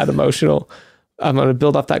build off that emotional. I'm gonna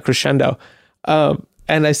build off that crescendo.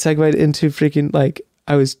 And I segued into freaking like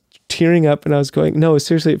I was tearing up and I was going, no,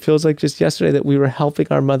 seriously, it feels like just yesterday that we were helping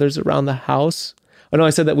our mothers around the house. Oh no, I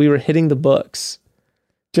said that we were hitting the books.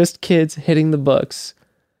 Just kids hitting the books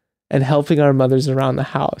and helping our mothers around the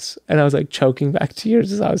house. And I was like choking back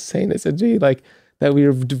tears as I was saying this. It'd be like that we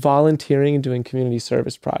were volunteering and doing community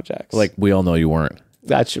service projects. Like we all know you weren't.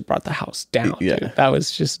 That shit brought the house down. Yeah. Dude. That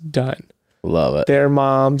was just done. Love it. Their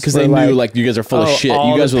moms, Because they knew like you guys are full of shit.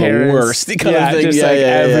 all You guys the were parents, the worst. Kind yeah, of thing. just Yeah, like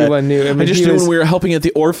yeah, yeah. everyone knew. I mean, I just he knew was- when we were helping at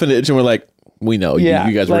the orphanage and we're like, we know Yeah,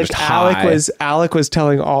 you guys were like just high. Alec was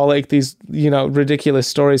telling all like these, ridiculous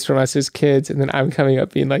stories from us as kids, and then I'm coming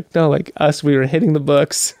up being like, no, like us, we were hitting the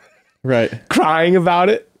books, Right. crying about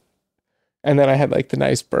it, and then I had like the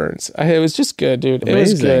nice burns. It was just good, dude. It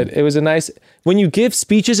was Amazing. good. It was a nice. When you give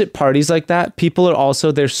speeches at parties like that, people are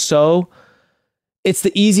also it's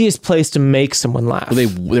the easiest place to make someone laugh.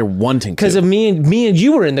 They're wanting to. Because of me and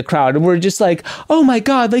you were in the crowd, and we're just like, oh my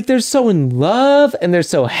god, like they're so in love and they're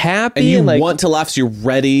so happy, and you like, want to laugh, so you're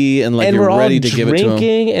ready and like and you're we're all ready to give it to them.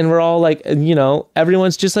 drinking, and we're all like,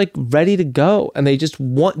 everyone's just like ready to go, and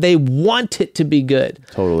they want it to be good.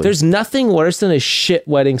 Totally. There's nothing worse than a shit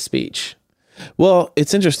wedding speech. Well,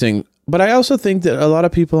 it's interesting, but I also think that a lot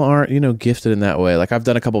of people aren't, gifted in that way. Like I've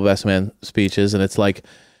done a couple best man speeches, and it's like,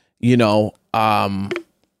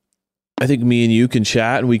 I think me and you can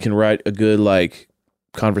chat and we can write a good like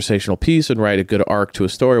conversational piece and write a good arc to a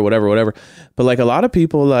story, whatever. But like a lot of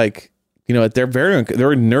people, like, they're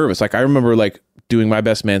very nervous. Like I remember like doing my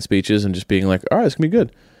best man speeches and just being like, all right, it's gonna be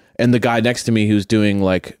good. And the guy next to me who's doing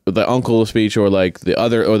like the uncle speech or like the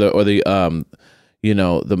other or the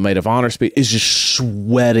the maid of honor speech is just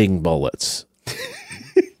sweating bullets.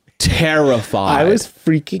 Terrified. I was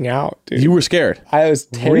freaking out, dude. You were scared. I was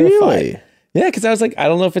terrified. Really? Yeah, because I was like, I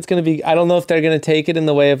don't know if they're gonna take it in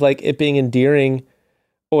the way of like it being endearing,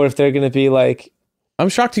 or if they're gonna be like, I'm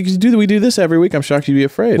shocked we do this every week. I'm shocked you'd be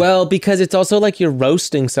afraid. well, because it's also like you're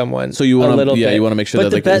roasting someone. So you want a little bit. you want to make sure But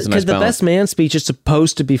that like, there's a nice because the balance. best man speech is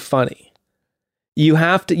supposed to be funny. You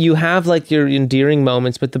have like your endearing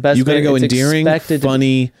moments, but the best You got to man, go it's endearing, expected to-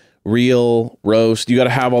 funny, real, roast. You got to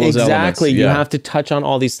have all those elements. Exactly. You have to touch on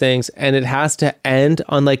all these things, and it has to end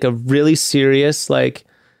on like a really serious, like,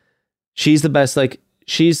 she's the best, like,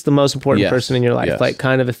 she's the most important Yes. person in your life, Yes. like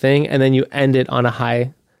kind of a thing. And then you end it on a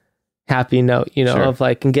high, happy note, Sure. of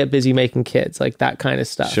like, and get busy making kids, like that kind of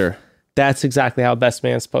stuff. Sure. That's exactly how best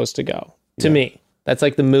man's supposed to go. To me, that's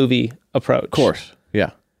like the movie approach. Of course.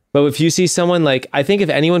 Yeah. But if you see someone like, I think if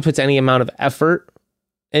anyone puts any amount of effort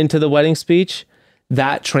into the wedding speech,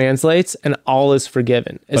 that translates and all is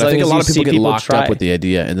forgiven. But I think a lot of people get locked up with the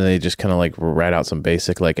idea and then they just kind of like write out some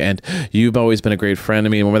basic like, and you've always been a great friend to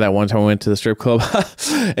me. Remember that one time we went to the strip club?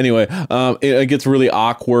 Anyway, it gets really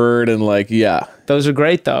awkward and like, yeah. Those are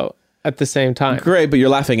great though at the same time. Great, but you're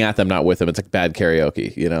laughing at them, not with them. It's like bad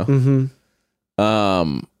karaoke, Mm-hmm.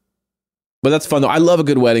 But that's fun though. I love a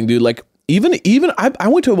good wedding, dude. Like even I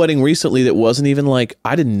went to a wedding recently that wasn't even like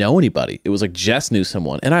I didn't know anybody. It was like Jess knew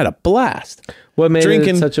someone, and I had a blast. What made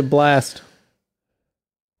Drinking- it such a blast?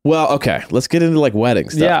 Well, okay, let's get into like wedding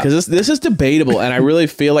stuff Yeah. because this is debatable, and I really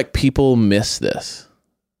feel like people miss this,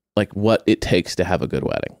 like what it takes to have a good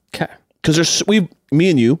wedding. Okay. Because me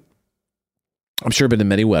and you, I'm sure been to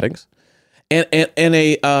many weddings, and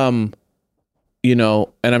I'm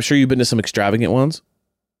sure you've been to some extravagant ones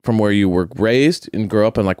from where you were raised and grew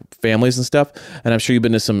up in like families and stuff. And I'm sure you've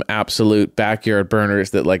been to some absolute backyard burners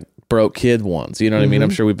that like broke kid ones. You know what I mean? I'm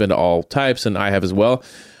sure we've been to all types, and I have as well.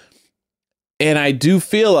 And I do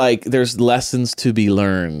feel like there's lessons to be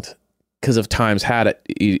learned because of times had at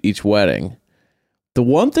each wedding. The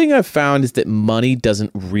one thing I've found is that money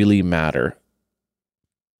doesn't really matter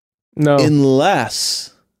No.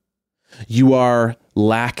 unless you are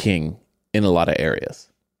lacking in a lot of areas.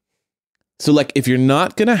 So like if you're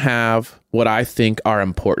not going to have what I think are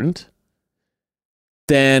important,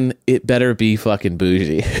 then it better be fucking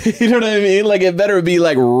bougie. You know what I mean? Like it better be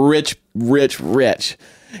like rich.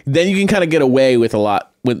 Then you can kind of get away with a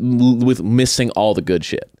lot with missing all the good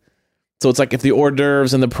shit. So it's like if the hors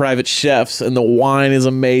d'oeuvres and the private chefs and the wine is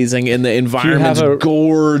amazing and the environment's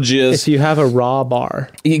gorgeous. If you have a raw bar.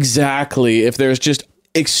 Exactly. If there's just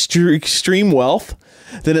extreme wealth,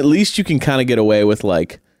 then at least you can kind of get away with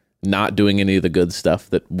like not doing any of the good stuff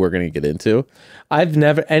that we're going to get into. I've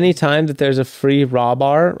never, any time that there's a free raw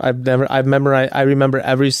bar, I remember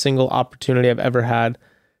every single opportunity I've ever had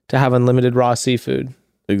to have unlimited raw seafood.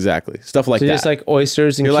 Exactly. Stuff like so that. Just like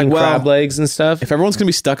oysters and You're king like, well, crab legs and stuff. If everyone's going to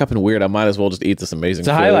be stuck up and weird, I might as well just eat this amazing It's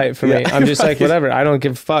a food. highlight for me. I'm just like, whatever. I don't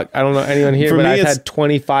give a fuck. I don't know anyone here, but I've had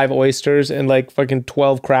 25 oysters and like fucking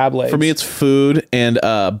 12 crab legs. For me, it's food and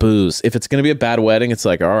booze. If it's going to be a bad wedding, it's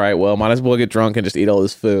like, all right, well, might as well get drunk and just eat all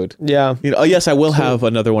this food. Yeah. You know, oh, yes, I will have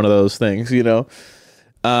another one of those things, you know.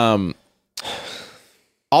 I'll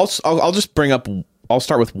just bring up, I'll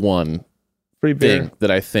start with one free beer thing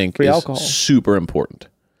that I think free is alcohol. super important.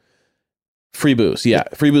 Free booze. Yeah.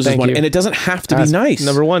 Free booze is one. And it doesn't have to be nice.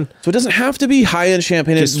 Number one. So it doesn't have to be high-end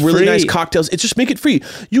champagne. It's really free. nice cocktails. It's just make it free.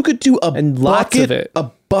 You could do a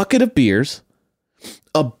bucket of beers,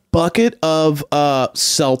 a bucket of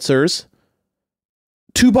seltzers,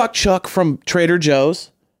 $2 chuck from Trader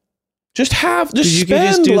Joe's. You could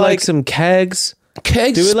just do like some kegs.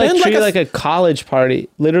 Do it like a college party.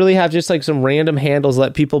 Literally have just like some random handles.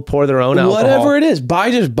 Let people pour their own alcohol. Whatever it is.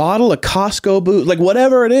 Buy just bottle of Costco booze. Like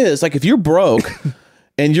whatever it is. Like if you're broke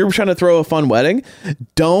and you're trying to throw a fun wedding,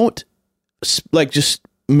 just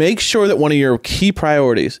make sure that one of your key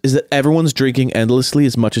priorities is that everyone's drinking endlessly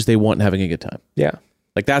as much as they want and having a good time. Yeah.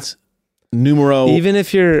 Like that's numero. Even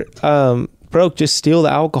if you're broke, just steal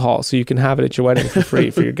the alcohol so you can have it at your wedding for free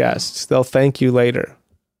for your guests. They'll thank you later.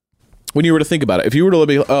 When you were to think about it, if you were to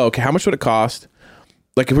be, okay, how much would it cost?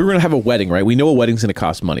 Like if we were going to have a wedding, right? We know a wedding's going to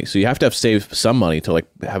cost money. So you have to save some money to like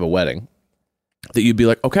have a wedding. That you'd be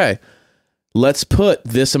like, okay, let's put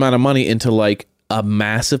this amount of money into like a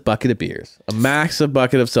massive bucket of beers, a massive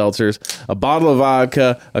bucket of seltzers, a bottle of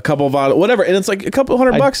vodka, a couple of vodka, whatever. And it's like a couple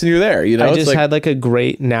 $100 and you're there. You know, I just had like a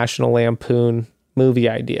great National Lampoon movie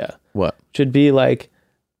idea. What? Should be like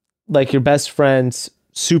your best friend's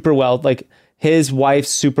super like his wife's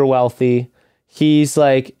super wealthy. He's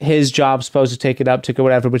like, his job's supposed to take it up, or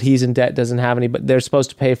whatever, but he's in debt, doesn't have any, but they're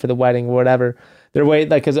supposed to pay for the wedding or whatever. They're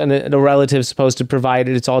cause a relative's supposed to provide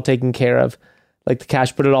it. It's all taken care of. Like the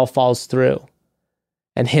cash, but it all falls through.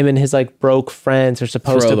 And him and his like broke friends are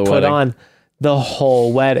supposed to put on the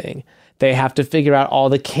whole wedding. They have to figure out all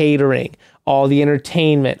the catering, all the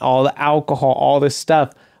entertainment, all the alcohol, all this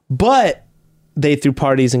stuff. But they threw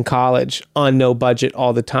parties in college on no budget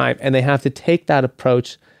all the time. And they have to take that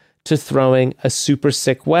approach to throwing a super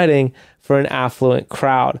sick wedding for an affluent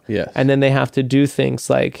crowd. Yes. And then they have to do things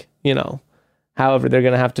like, however, they're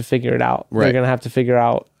going to have to figure it out. Right. They're going to have to figure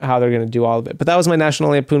out how they're going to do all of it. But that was my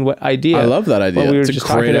National Lampoon idea. I love that idea. We were it's just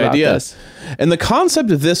a great talking idea. about this. And the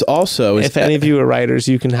concept of this also is... If any of you are writers,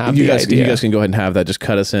 you can have the idea. You guys can go ahead and have that. Just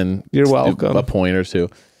cut us in. You're welcome. A point or two.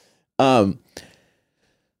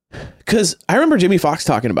 Because I remember Jimmy Fox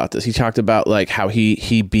talking about this. He talked about like how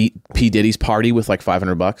he beat P. Diddy's party with like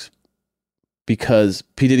 $500 because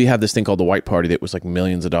P. Diddy had this thing called the White Party that was like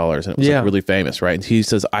millions of dollars and it was like really famous, right? And he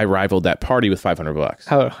says I rivaled that party with $500.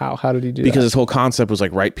 How did he do that? Because his whole concept was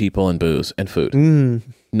like right people and booze and food,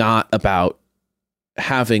 not about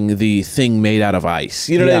having the thing made out of ice.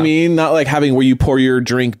 You know what I mean? Not like having where you pour your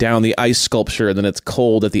drink down the ice sculpture and then it's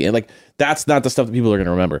cold at the end. Like that's not the stuff that people are going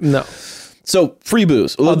to remember. No. So free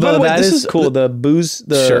booze. By the way, this is cool. The booze,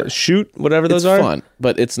 shoot, whatever those are. It's fun,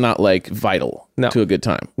 but it's not like vital to a good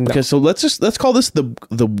time. No. Okay, so let's call this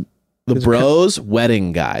the bros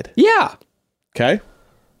wedding guide. Yeah. Okay.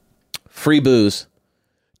 Free booze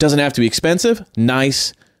doesn't have to be expensive,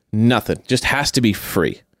 nice, nothing. Just has to be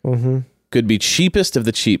free. Mm-hmm. Could be cheapest of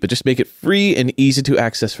the cheap, but just make it free and easy to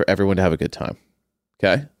access for everyone to have a good time.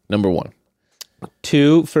 Okay. Number 1.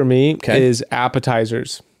 2 for me is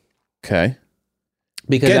appetizers. Okay.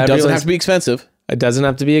 Because it doesn't have to be expensive. It doesn't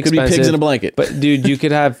have to be expensive. Could be pigs in a blanket. But dude, you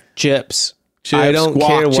could have chips. I don't guac,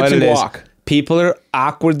 care what it is. Guac. People are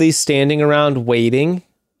awkwardly standing around waiting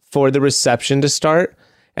for the reception to start.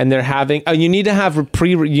 And they're having you need to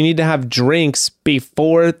have drinks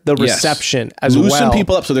before the reception as well. Loosen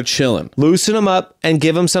people up so they're chilling. Loosen them up and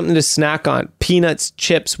give them something to snack on. Peanuts,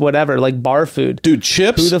 chips, whatever, like bar food. Dude,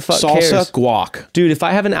 chips, who the fuck salsa, cares? guac. Dude, if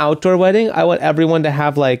I have an outdoor wedding, I want everyone to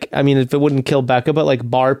have if it wouldn't kill Becca, but like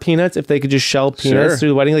bar peanuts, if they could just shell peanuts through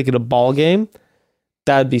the wedding like at a ball game,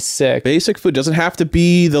 that'd be sick. Basic food doesn't have to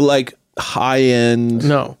be the like high end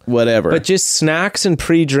whatever. But just snacks and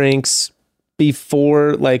pre-drinks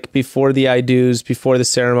before the I-dos, before the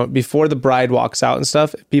ceremony, before the bride walks out and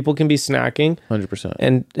stuff. If people can be snacking 100%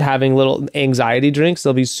 and having little anxiety drinks,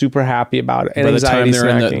 they'll be super happy about it. And by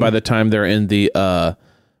the time they're in the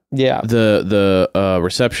Yeah. The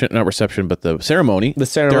reception, not reception, but the ceremony. The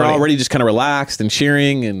ceremony. They're already just kind of relaxed and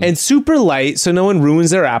cheering and super light, so no one ruins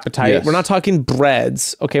their appetite. Yes. We're not talking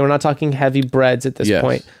breads. Okay, we're not talking heavy breads at this Yes.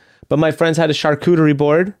 point. But my friends had a charcuterie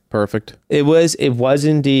board. perfect. It was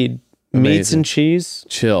indeed meats Amazing. and cheese.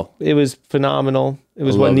 Chill. It was phenomenal. It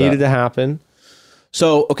was I what love needed that. to happen.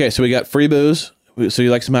 So, okay, so we got free booze. So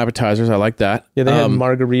you like some appetizers. I like that. Yeah, they had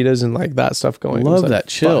margaritas and like that stuff going. It love was like, that.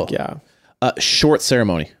 Chill. fuck yeah. Short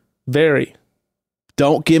ceremony. Very.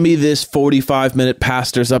 Don't give me this 45-minute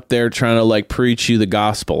pastors up there trying to like preach you the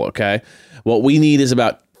gospel, okay? What we need is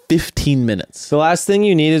about 15 minutes. The last thing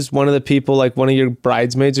you need is one of the people, like one of your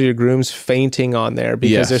bridesmaids or your grooms, fainting on there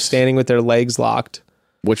because Yes. they're standing with their legs locked.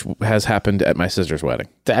 Which has happened at my sister's wedding.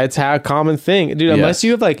 That's a common thing, dude. Unless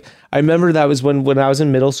you have like, I remember that was when I was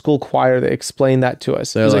in middle school choir. They explained that to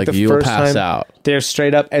us. They're It was like, you'll pass out. They're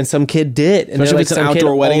straight up, and some kid did, and Especially they're like, if it's an some kid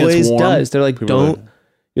outdoor wedding and it's always warm. does. They're like, People are don't.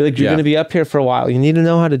 You're like, you're Yeah. gonna be up here for a while. You need to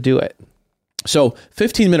know how to do it. So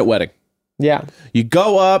 15-minute wedding. Yeah. You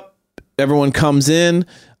go up, everyone comes in,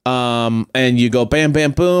 and you go bam,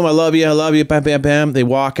 bam, boom. I love you, bam, bam, bam. They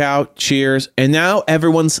walk out, cheers, and now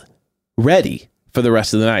everyone's ready for the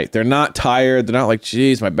rest of the night. They're not tired. They're not like,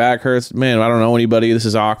 geez, my back hurts. Man, I don't know anybody. This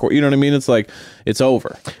is awkward. You know what I mean? It's like, it's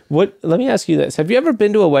over. What? Let me ask you this: have you ever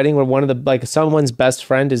been to a wedding where one of the like someone's best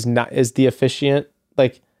friend is the officiant?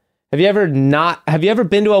 Like, have you ever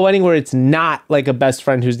been to a wedding where it's not like a best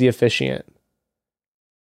friend who's the officiant?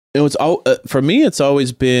 It's all for me. It's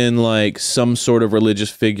always been like some sort of religious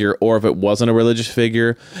figure, or if it wasn't a religious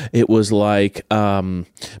figure, it was like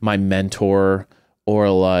my mentor, or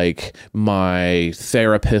like my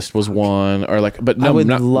therapist was one, or like. But no, I would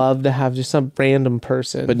not, love to have just some random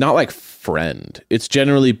person, but not like friend. It's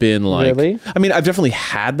generally been like. Really? I mean, I've definitely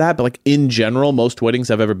had that, but like in general, most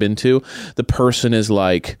weddings I've ever been to, the person is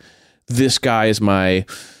like, this guy is my.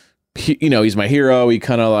 He's my hero. He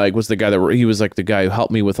kind of like was the guy he was like the guy who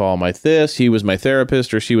helped me with all my this. He was my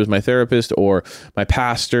therapist, or she was my therapist, or my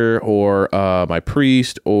pastor, or my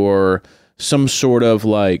priest, or some sort of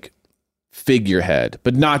like figurehead,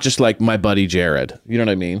 but not just like my buddy Jared. You know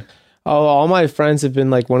what I mean? Oh, all my friends have been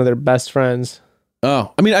like one of their best friends.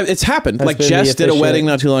 Oh, I mean, it's happened. Has Like been Jess the did a officiant. wedding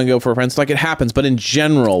not too long ago for friends. Like it happens, but in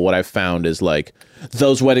general, what I've found is like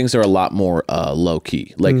those weddings are a lot more low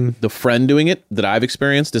key. Like the friend doing it that I've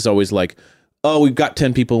experienced is always like, oh, we've got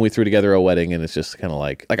 10 people and we threw together a wedding, and it's just kind of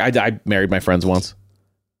like I married my friends once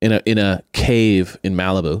in a cave in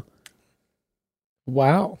Malibu.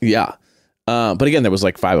 Wow. Yeah, but again, there was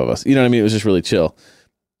like 5 of us. You know what I mean? It was just really chill.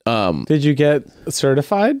 Did you get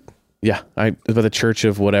certified? Yeah, by the Church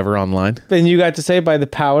of whatever online. Then you got to say, by the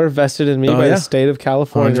power vested in me by yeah. the state of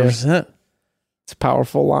California. 100%. It's a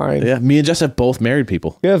powerful line. Yeah, me and Jess have both married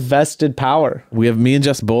people. You have vested power. Me and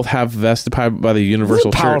Jess both have vested power by the It's Universal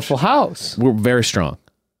a powerful Church. house. We're very strong.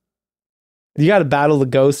 You got to battle the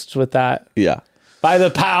ghosts with that. Yeah. By the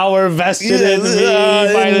power vested in me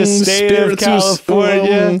by the state of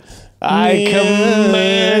California, I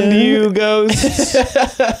command you, ghosts,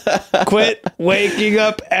 quit waking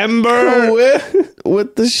up Ember.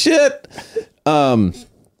 with the shit.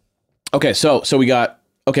 Okay, so we got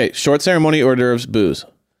short ceremony, hors d'oeuvres, booze.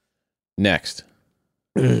 Next.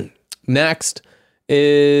 Next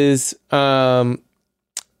is none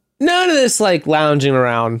of this like lounging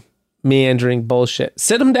around, meandering bullshit.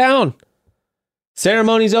 Sit them down.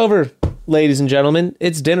 Ceremony's over, ladies and gentlemen.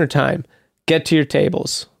 It's dinner time. Get to your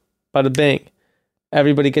tables. Bada bing.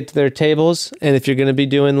 Everybody get to their tables. And if you're going to be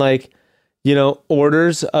doing like,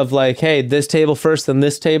 orders of like, hey, this table first, then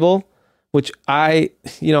this table, which I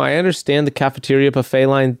understand the cafeteria buffet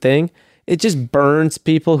line thing. It just burns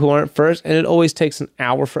people who aren't first. And it always takes an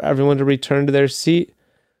hour for everyone to return to their seat.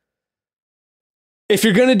 If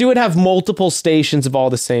you're going to do it, have multiple stations of all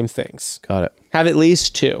the same things. Got it. Have at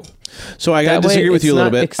least 2. So I got to That way disagree with it's you a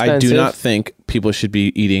little not bit. I do expensive. not think people should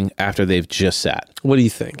be eating after they've just sat. What do you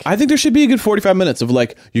think? I think there should be a good 45 minutes of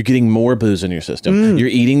like, you're getting more booze in your system. You're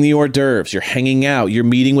eating the hors d'oeuvres. You're hanging out. You're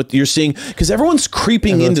meeting you're seeing, because everyone's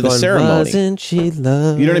creeping into the ceremony. Wasn't she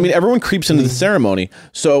loved? You know what I mean? Everyone creeps into the ceremony.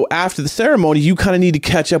 So after the ceremony, you kind of need to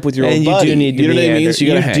catch up with your old And you buddy. do need to you know what I mean? meander. So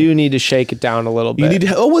you gotta hang. do need to shake it down a little bit. You need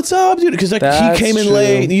to, what's up, dude? Because like he That's came in true.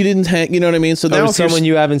 late and you didn't hang, you know what I mean? So Or now if you're someone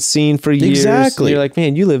you haven't seen for years. Exactly. And you're like,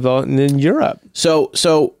 man, you live out in Europe.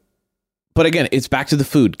 So, but again, it's back to the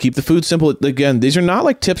food. Keep the food simple. Again, these are not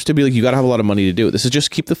like tips to be like, you got to have a lot of money to do it. This is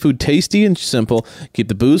just keep the food tasty and simple. Keep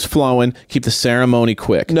the booze flowing. Keep the ceremony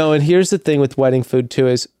quick. No, and here's the thing with wedding food too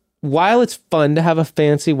is while it's fun to have a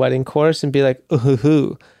fancy wedding course and be like,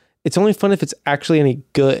 ooh, it's only fun if it's actually any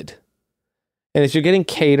good. And if you're getting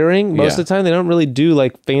catering, most of the time they don't really do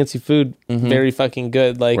like fancy food very fucking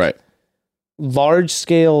good. Like large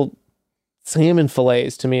scale salmon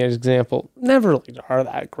fillets, to me as an example, never really are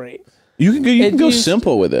that great. You can go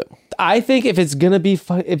simple with it. I think if it's gonna be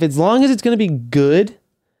as long as it's gonna be good,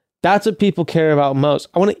 that's what people care about most.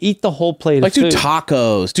 I want to eat the whole plate. Like of food. do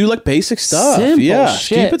tacos, do like basic stuff. Simple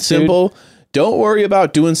shit, keep it simple. Dude. Don't worry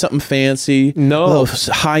about doing something fancy. No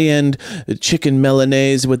high end chicken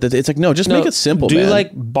Milanese with the. It's like no, just make it simple. Do man.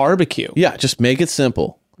 like barbecue. Yeah, just make it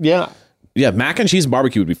simple. Yeah, mac and cheese and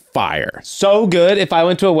barbecue would be fire. So good. If I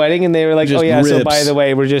went to a wedding and they were like, just ribs. So by the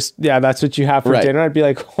way, that's what you have for dinner. I'd be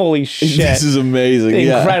like, holy shit. This is amazing.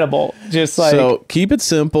 Incredible. Just like. So keep it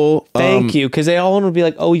simple. Thank you. Because they all would be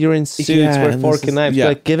like, oh, you're in suits with fork and knife.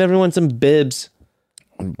 Like, give everyone some bibs.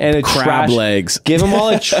 And a crab legs. Give them all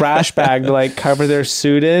a trash bag to like cover their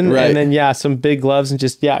suit in. And then, some big gloves and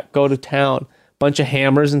just, go to town. Bunch of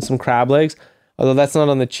hammers and some crab legs. Although that's not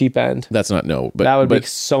on the cheap end. That's not, no. But that would be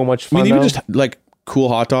so much fun. I mean, even just like cool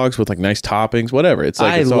hot dogs with like nice toppings, whatever. It's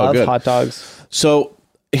like, it's all good. I love hot dogs. So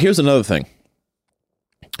here's another thing.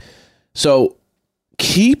 So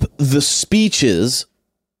keep the speeches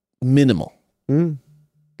minimal.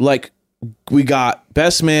 Like we got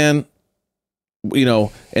best man,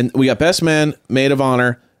 and we got best man, maid of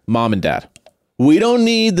honor, mom and dad. We don't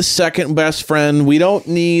need the second best friend. We don't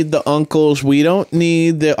need the uncles. We don't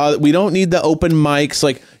need the open mics.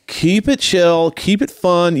 Like, keep it chill, keep it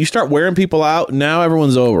fun. You start wearing people out, now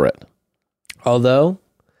everyone's over it. Although,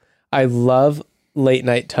 I love late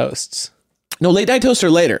night toasts. No, late night toasts are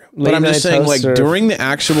later. But I'm just saying, like, during the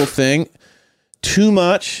actual thing, too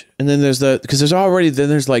much, and then there's there's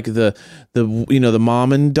like the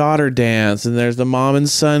mom and daughter dance, and there's the mom and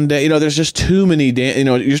son dance. There's just too many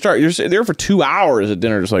you're there for 2 hours at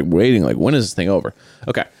dinner just like waiting, like, when is this thing over?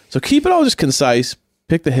 Okay, so keep it all just concise,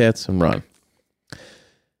 pick the hits and run.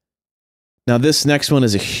 Now this next one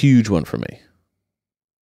is a huge one for me.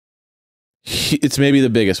 It's maybe the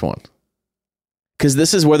biggest one, because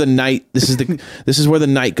this is where the night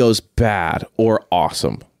goes bad or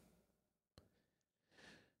awesome.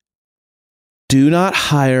 Do not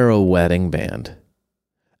hire a wedding band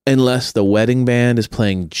unless the wedding band is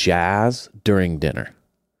playing jazz during dinner.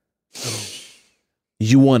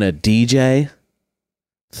 You want a DJ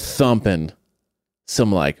thumping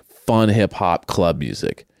some like fun hip hop club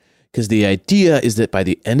music, because the idea is that by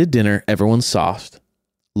the end of dinner, everyone's soft,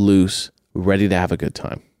 loose, ready to have a good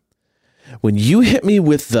time. When you hit me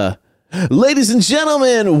with the ladies and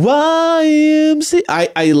gentlemen, YMC,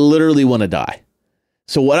 I literally want to die.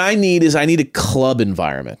 So what I need a club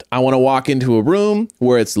environment. I want to walk into a room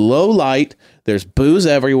where it's low light, there's booze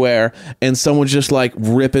everywhere, and someone's just like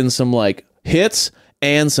ripping some like hits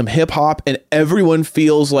and some hip hop, and everyone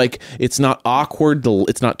feels like it's not awkward,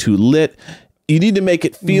 it's not too lit. You need to make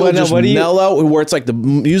it feel mellow, where it's like the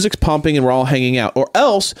music's pumping and we're all hanging out. Or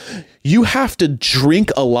else you have to drink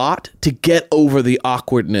a lot to get over the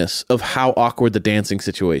awkwardness of how awkward the dancing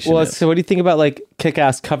situation is. So what do you think about like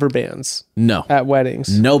kick-ass cover bands? No. At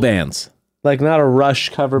weddings? No bands. Like not a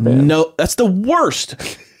Rush cover band? No, that's the worst.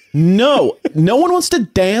 No one wants to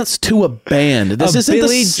dance to a band. This isn't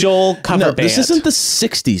Billy Joel cover band. This isn't the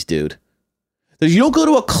 60s, dude. You don't go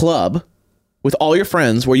to a club with all your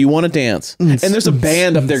friends where you want to dance, and there's a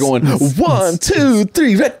band up there going 1, 2,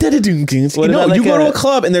 3. You go to a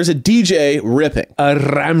club and there's a DJ ripping a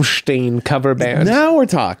Rammstein cover band. Now we're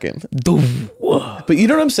talking. But you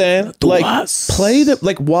know what I'm saying? Like, play the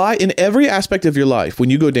why in every aspect of your life,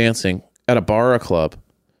 when you go dancing at a bar or a club,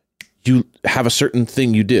 you have a certain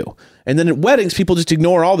thing you do, and then at weddings people just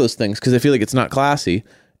ignore all those things because they feel like it's not classy.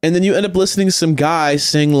 And then you end up listening to some guy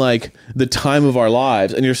sing like "The Time of Our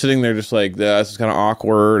Lives," and you're sitting there just like, this is kind of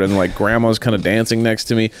awkward, and like grandma's kind of dancing next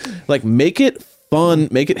to me. Like, make it fun,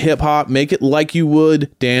 make it hip hop, make it like you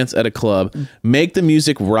would dance at a club. Make the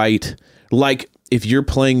music right. Like if you're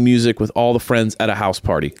playing music with all the friends at a house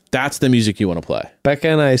party, that's the music you want to play. Becca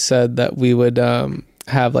and I said that we would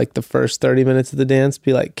have like the first 30 minutes of the dance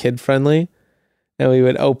be like kid friendly, and we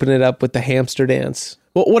would open it up with the hamster dance.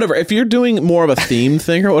 Well, whatever. If you're doing more of a theme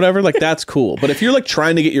thing or whatever, like that's cool. But if you're like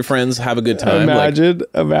trying to get your friends to have a good time,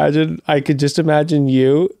 imagine. I could just imagine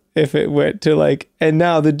you if it went to like, and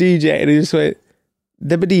now the DJ, and it just went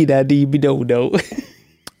da-ba-dee-da-dee-be-do-do.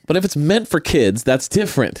 But if it's meant for kids, that's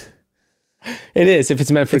different. It is if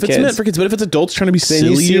it's meant for kids. It's meant for kids, but if it's adults trying to be silly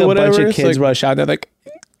you see or whatever, a bunch of kids rush out, they're like,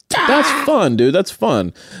 that's fun, dude. That's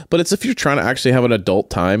fun. But it's if you're trying to actually have an adult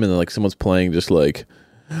time and then like someone's playing just like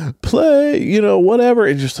play, whatever,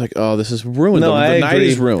 and just like, oh, this is ruined. No, the night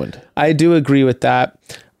is ruined. I do agree with that.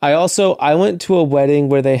 I went to a wedding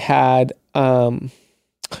where they had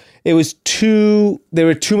It was there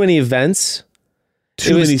were too many events.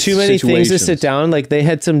 Too many things to sit down. Like they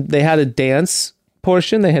had a dance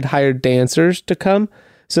portion. They had hired dancers to come.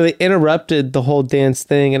 So they interrupted the whole dance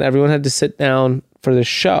thing and everyone had to sit down for the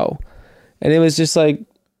show. And it was just like,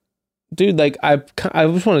 dude, like I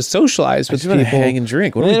just want to socialize with people. Hang and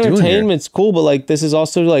drink. What are we doing here? Entertainment's cool, but like this is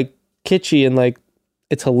also like kitschy and like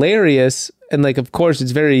it's hilarious. And like, of course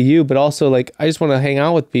it's very you, but also like, I just want to hang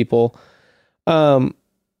out with people.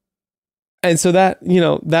 And so that,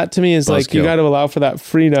 that to me is like, you got to allow for that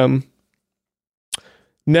freedom.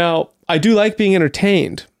 Now, I do like being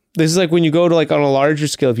entertained. This is like when you go to like on a larger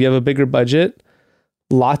scale, if you have a bigger budget,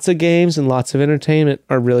 lots of games and lots of entertainment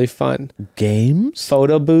are really fun. Games?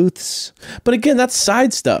 Photo booths. But again, that's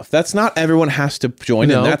side stuff. That's not everyone has to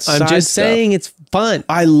join in. That's I'm just saying it's fun.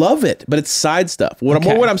 I love it, but it's side stuff. What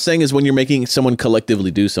I'm saying is when you're making someone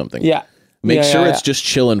collectively do something. Yeah. Make sure it's just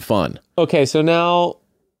chill and fun. Okay, so now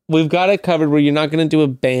we've got it covered where you're not going to do a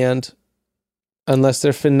band unless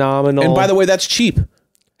they're phenomenal. And by the way, that's cheap.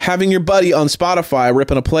 Having your buddy on Spotify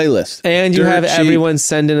ripping a playlist. And you have everyone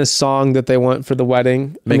send in a song that they want for the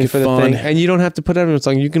wedding. Make it for the fun. thing. And you don't have to put everyone's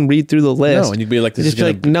song. You can read thugh the list. No, and you'd be like,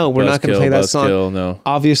 no, we're not going to play that song. No.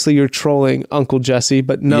 Obviously, you're trolling Uncle Jesse,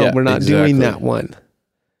 but no, we're not doing that one.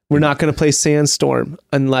 We're not going to play Sandstorm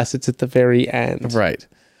unless it's at the very end. Right.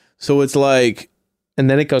 So it's like... And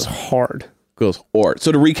then it goes hard. So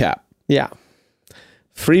to recap. Yeah.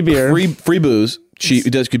 Free beer. Free booze. Cheap.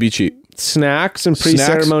 It could be cheap. Snacks and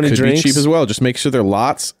pre-ceremony could drinks. Be cheap as well. Just make sure they're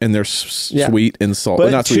lots and they're sweet and salt.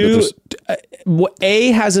 But not sweet,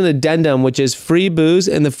 A has an addendum, which is free booze,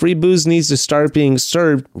 and the free booze needs to start being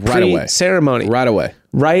served right away. Ceremony. Right away.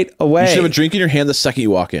 You should have a drink in your hand the second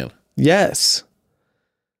you walk in. Yes.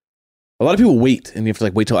 A lot of people wait, and you have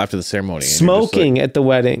to wait till after the ceremony. Smoking at the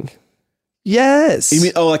wedding. Yes. You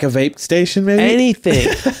mean like a vape station, maybe? Anything.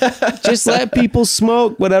 Just let people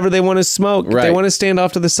smoke whatever they want to smoke. Right. If they want to stand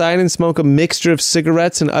off to the side and smoke a mixture of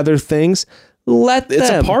cigarettes and other things, let them. It's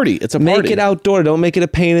a party. Make it outdoor. Don't make it a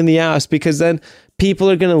pain in the ass, because then people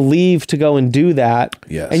are going to leave to go and do that.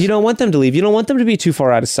 Yes. And you don't want them to leave. You don't want them to be too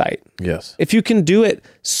far out of sight. Yes. If you can do it,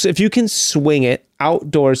 if you can swing it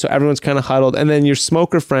outdoors so everyone's kind of huddled, and then your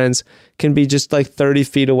smoker friends can be just like 30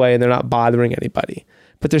 feet away and they're not bothering anybody.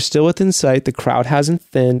 But they're still within sight. The crowd hasn't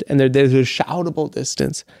thinned, and there's a shoutable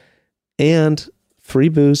distance. And free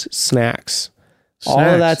booze, snacks. All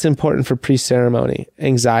of that's important for pre-ceremony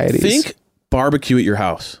anxieties. Think barbecue at your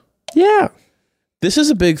house. Yeah. This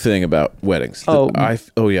is a big thing about weddings.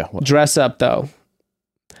 Dress up, though.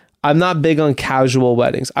 I'm not big on casual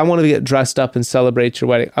weddings. I want to get dressed up and celebrate your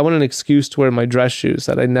wedding. I want an excuse to wear my dress shoes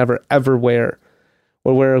that I never, ever wear,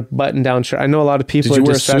 or wear a button-down shirt. I know a lot of people are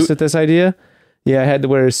distressed at this idea. Yeah, I had to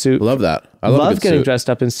wear a suit. Love that. I love getting dressed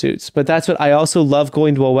up in suits. But that's what I also love,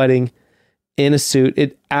 going to a wedding in a suit.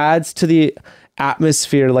 It adds to the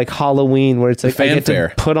atmosphere, like Halloween, where it's like I get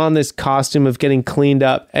to put on this costume of getting cleaned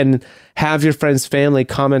up and have your friend's family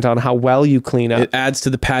comment on how well you clean up. It adds to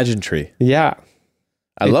the pageantry. Yeah.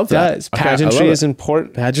 I love that. Does. Pageantry is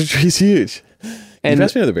important. Pageantry is huge. And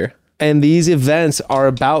pass me another beer. And these events are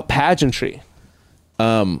about pageantry.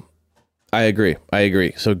 I agree.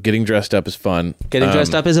 So getting dressed up is fun. Getting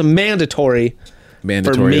dressed up is a mandatory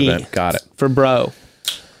event. Got it. For bro.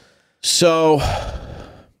 So,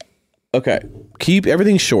 okay. Keep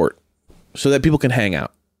everything short so that people can hang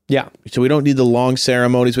out. Yeah. So we don't need the long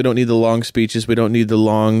ceremonies. We don't need the long speeches. We don't need the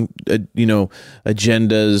long,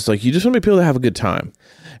 agendas. Like, you just want people to have a good time.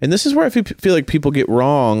 And this is where I feel like people get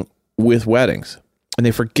wrong with weddings, and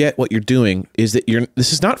they forget what you're doing is that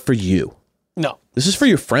this is not for you. No. This is for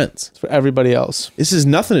your friends. It's for everybody else. This has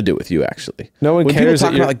nothing to do with you, actually. No one when cares. When people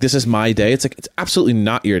talk about, like, this is my day, it's like, it's absolutely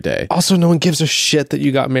not your day. Also, no one gives a shit that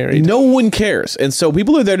you got married. No one cares. And so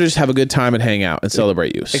people are there to just have a good time and hang out and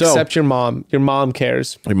celebrate you. Except your mom. Your mom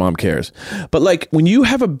cares. Your mom cares. But, like, when you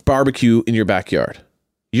have a barbecue in your backyard,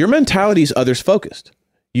 your mentality is others focused.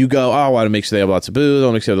 You go, I want to make sure they have lots of booze. I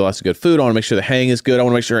want to make sure they have lots of good food. I want to make sure the hang is good. I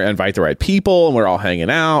want to make sure I invite the right people and we're all hanging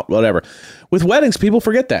out, whatever. With weddings, people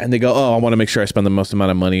forget that. And they go, I want to make sure I spend the most amount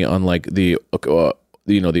of money on, like, the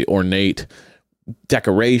ornate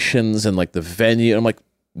decorations and, like, the venue. I'm like,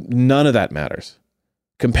 none of that matters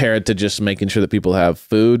compared to just making sure that people have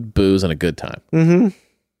food, booze, and a good time. Mm-hmm.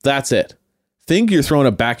 That's it. Think you're throwing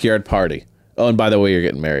a backyard party. Oh, and by the way, you're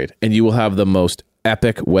getting married. And you will have the most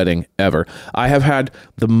epic wedding ever. I have had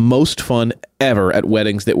the most fun ever at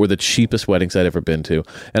weddings that were the cheapest weddings I'd ever been to.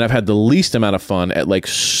 And I've had the least amount of fun at, like,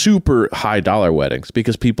 super high dollar weddings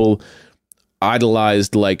because people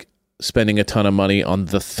idolized, like, spending a ton of money on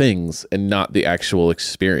the things and not the actual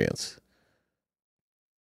experience.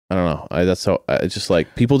 I don't know. It's just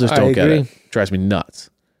like people just don't get it. It drives me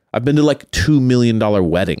nuts. I've been to like $2 million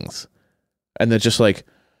weddings, and they're just like,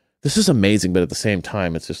 this is amazing, but at the same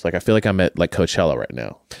time, it's just like I feel like I'm at like Coachella right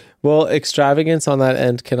now. Well, extravagance on that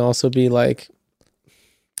end can also be like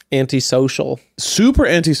antisocial. Super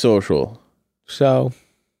antisocial. So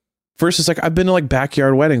first, it's like I've been to like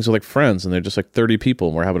backyard weddings with like friends, and they're just like 30 people,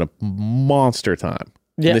 and we're having a monster time.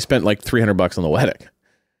 Yeah, and they spent like $300 on the wedding,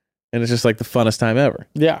 and it's just like the funnest time ever.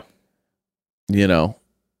 Yeah, you know.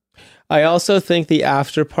 I also think the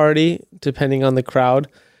after party, depending on the crowd,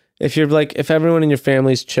 if everyone in your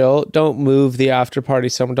family's chill, don't move the after party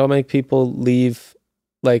somewhere. Don't make people leave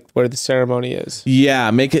like where the ceremony is.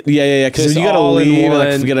 Yeah, make it. Yeah. Because you gotta leave,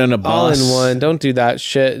 like, get on a bus. All in one. Don't do that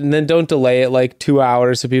shit, and then don't delay it like 2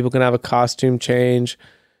 hours so people can have a costume change.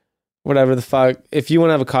 Whatever the fuck. If you want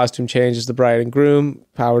to have a costume change as the bride and groom,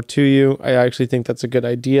 power to you. I actually think that's a good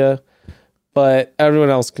idea. But everyone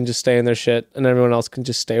else can just stay in their shit, and everyone else can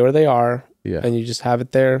just stay where they are. Yeah. And you just have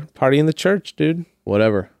it there. Party in the church, dude.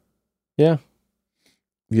 Whatever. Yeah.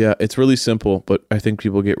 Yeah, it's really simple, but I think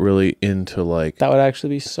people get really into like... That would actually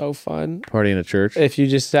be so fun. Party in a church? If you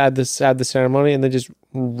just had the ceremony and then just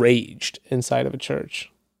raged inside of a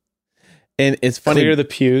church. And it's funny... Clear the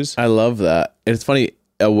pews. I love that. It's funny.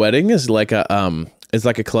 A wedding is like a... It's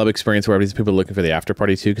like a club experience where these people are looking for the after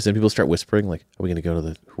party too, because then people start whispering like, "Are we going to go to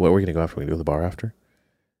the? What are we going to go after? Are we going to go to the bar after?"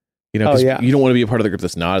 You know, because you don't want to be a part of the group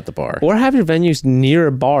that's not at the bar. Or have your venues near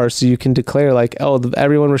a bar so you can declare like, "Oh,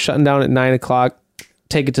 everyone we're shutting down at 9:00.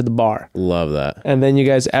 Take it to the bar." Love that. And then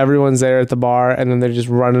everyone's there at the bar, and then they're just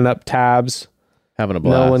running up tabs, having a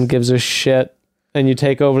blast. No one gives a shit, and you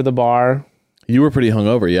take over the bar. You were pretty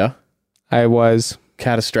hungover, yeah? I was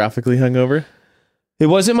catastrophically hungover. It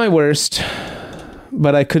wasn't my worst.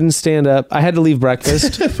 But I couldn't stand up. I had to leave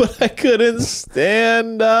breakfast. But I couldn't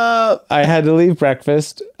stand up. I had to leave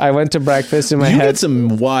breakfast. I went to breakfast in my head. You had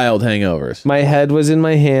some wild hangovers. My head was in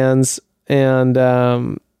my hands, and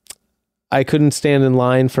I couldn't stand in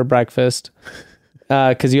line for breakfast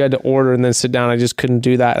because you had to order and then sit down. I just couldn't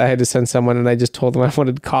do that. I had to send someone, and I just told them I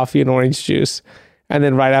wanted coffee and orange juice. And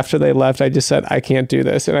then right after they left, I just said, I can't do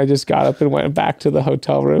this. And I just got up and went back to the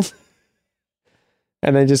hotel room.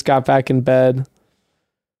 And then just got back in bed.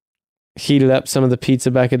 Heated up some of the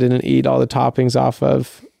pizza Becca didn't eat all the toppings off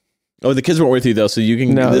of. Oh, the kids weren't with you though, so you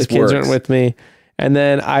can. No, this the kids weren't with me. And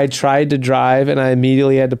then I tried to drive, and I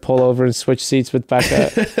immediately had to pull over and switch seats with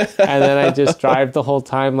Becca. And then I just drive the whole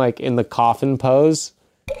time like in the coffin pose,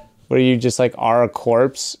 where you just like are a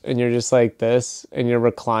corpse, and you're just like this, and you're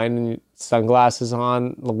reclined, and sunglasses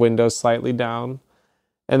on, the window slightly down.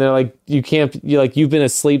 And they're like, you can't. You're like, you've been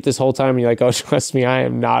asleep this whole time, and you're like, oh, trust me, I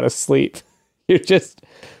am not asleep. You're just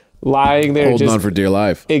lying there, holding just on for dear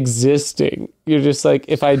life, existing. You're just like,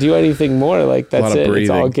 if I do anything more, like that's it.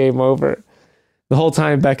 It's all game over. The whole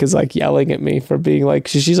time Becca's like yelling at me for being like,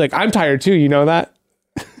 she's like, I'm tired too. You know that?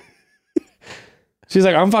 She's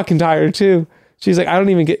like, I'm fucking tired too. She's like, I don't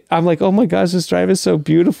even get. I'm like, oh my gosh, this drive is so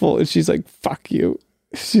beautiful. And she's like, fuck you.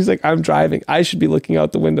 She's like, I'm driving. I should be looking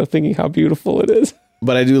out the window thinking how beautiful it is.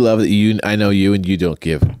 But I do love that I know you, and you don't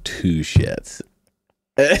give two shits.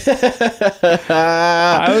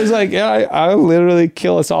 I was like, yeah, I'll literally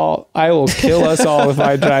kill us all. I will kill us all if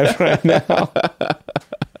I drive right now.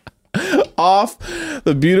 Off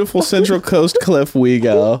the beautiful Central Coast cliff we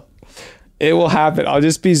go. It will happen. I'll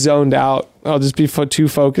just be zoned out. I'll just be too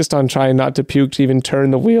focused on trying not to puke to even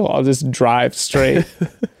turn the wheel. I'll just drive straight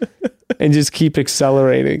and just keep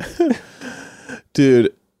accelerating.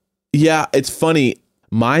 Dude, yeah, it's funny.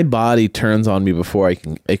 My body turns on me before I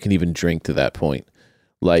can even drink to that point.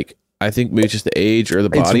 Like, I think maybe it's just the age or the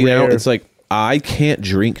body now. It's like, I can't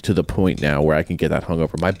drink to the point now where I can get that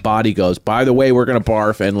hungover. My body goes, by the way, we're going to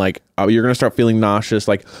barf, and like, you're going to start feeling nauseous,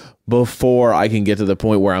 like, before I can get to the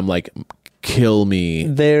point where I'm like, kill me.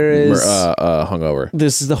 There is hungover.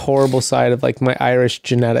 This is the horrible side of like my Irish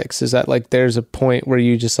genetics, is that like, there's a point where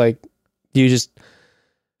we're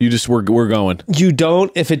going. You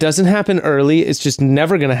don't, if it doesn't happen early, it's just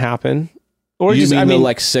never going to happen. Or you just, mean the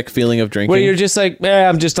like sick feeling of drinking? Where you're just like,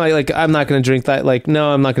 I'm just like, I'm not going to drink that. Like,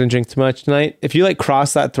 no, I'm not going to drink too much tonight. If you like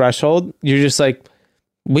cross that threshold, you're just like,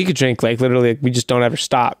 we could drink like literally, we just don't ever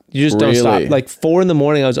stop. You just don't stop. Like 4 a.m,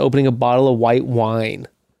 I was opening a bottle of white wine.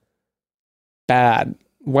 Bad.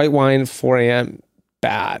 White wine, 4 a.m.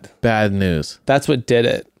 Bad. Bad news. That's what did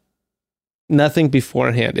it. Nothing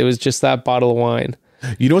beforehand. It was just that bottle of wine.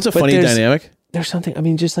 You know what's a funny dynamic? There's something, I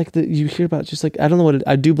mean, just like you hear about, just like, I don't know what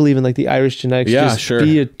I do believe in like the Irish genetics. Yeah, just sure.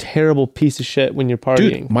 Be a terrible piece of shit when you're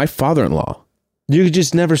partying. Dude, my father-in-law. You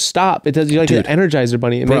just never stop. It does. You're like an Energizer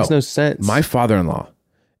bunny. It makes no sense. My father-in-law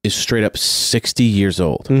is straight up 60 years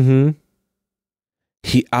old. Mm-hmm.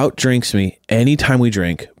 He outdrinks me anytime we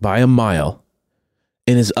drink by a mile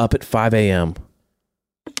and is up at 5 a.m.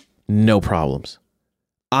 No problems.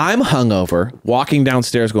 I'm hungover, walking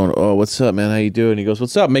downstairs going, oh, what's up, man? How you doing? He goes,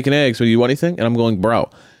 what's up? Making eggs. Do you want anything? And I'm going, bro,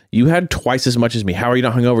 you had twice as much as me. How are you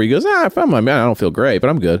not hungover? He goes, I'm like, man, I don't feel great, but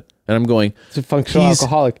I'm good. And I'm going, He's a functional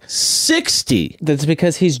alcoholic. 60. That's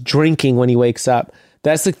because he's drinking when he wakes up.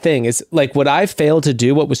 That's the thing. It's like what I failed to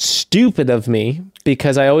do, what was stupid of me,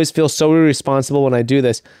 because I always feel so irresponsible when I do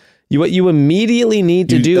this. What you immediately need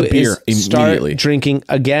to do is start drinking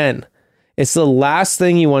again. It's the last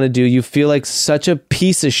thing you want to do. You feel like such a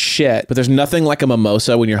piece of shit. But there's nothing like a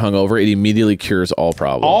mimosa when you're hungover. It immediately cures all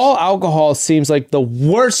problems. All alcohol seems like the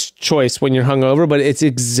worst choice when you're hungover, but it's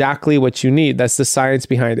exactly what you need. That's the science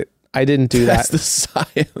behind it. I didn't do that. That's the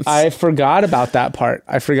science. I forgot about that part.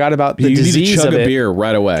 I forgot about the disease of it. You need to chug a beer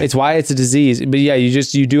right away. It's why it's a disease. But yeah,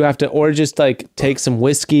 you do have to, or just like take some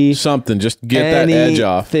whiskey. Something, just get that edge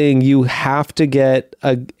off. You have to get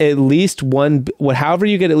at least one, however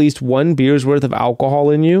you get at least one beer's worth of alcohol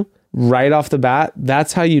in you right off the bat.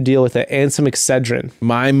 That's how you deal with it. And some Excedrin.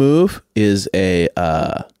 My move is orange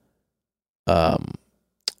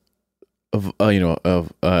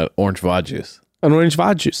vodka juice. An orange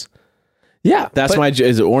vodka juice. Yeah, that's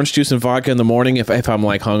is it orange juice and vodka in the morning if I'm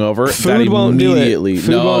like hungover? Food won't do it.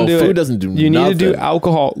 Food doesn't do you nothing. Need to do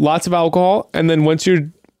alcohol, lots of alcohol, and then once you're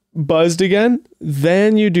buzzed again,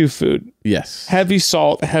 then you do food. Yes, heavy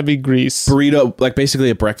salt, heavy grease. Burrito, like basically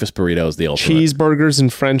a breakfast burrito is the ultimate. Cheeseburgers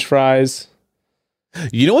and French fries.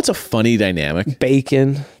 You know what's a funny dynamic?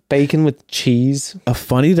 Bacon with cheese. A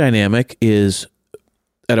funny dynamic is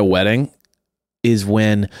at a wedding is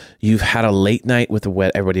when you've had a late night with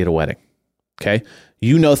everybody at a wedding. Okay.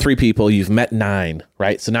 You know 3 people, you've met 9,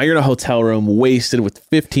 right? So now you're in a hotel room wasted with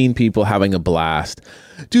 15 people having a blast.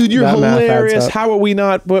 Dude, you're hilarious. How are we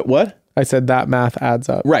not? What? I said that math adds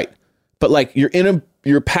up. Right. But like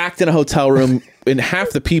you're packed in a hotel room and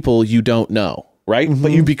half the people you don't know, right? Mm-hmm.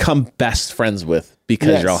 But you become best friends with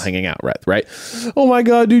because you're all hanging out, right? Oh my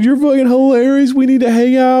God, dude, you're fucking hilarious. We need to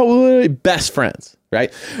hang out. Best friends.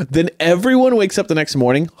 Right. Then everyone wakes up the next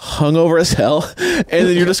morning hungover as hell. And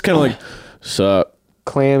then you're just kind of like, sup?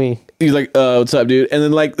 Clammy. He's like, what's up, dude? And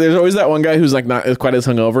then like, there's always that one guy who's like not quite as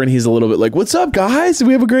hungover, and he's a little bit like, what's up, guys? Did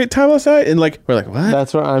we have a great time last night? And like, we're like, what?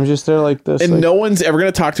 That's where I'm just there like this. And like, no one's ever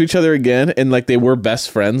going to talk to each other again. And like, they were best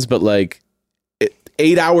friends, but like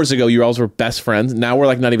 8 hours ago, you all were best friends. Now we're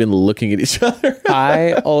like not even looking at each other.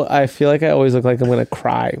 I feel like I always look like I'm going to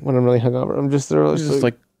cry when I'm really hungover. I'm just there. Just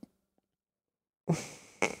like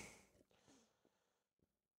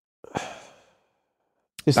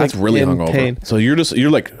that's like really hungover. Pain. So you're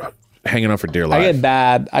like hanging on for dear life.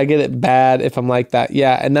 I get it bad if I'm like that.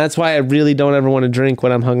 Yeah, and that's why I really don't ever want to drink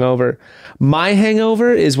when I'm hungover. My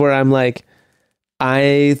hangover is where I'm like,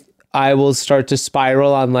 I will start to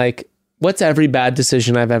spiral on like, what's every bad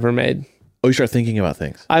decision I've ever made? Oh, you start thinking about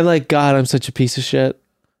things. I'm like, God, I'm such a piece of shit.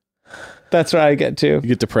 That's where I get to. You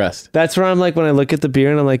get depressed. That's where I'm like, when I look at the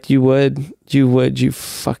beer and I'm like, you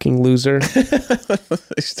fucking loser.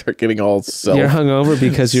 You start getting all you're hungover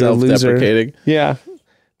because you're a loser. Yeah.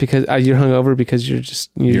 Because you're hungover because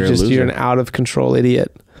you're an out of control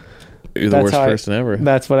idiot. You're the worst person ever.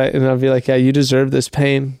 That's what and I'll be like, yeah, you deserve this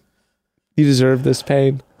pain. You deserve this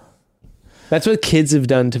pain. That's what kids have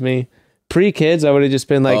done to me. Pre-kids, I would have just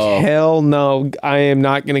been like, hell no, I am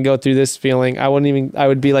not going to go through this feeling. I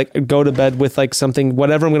would be like, go to bed with like something,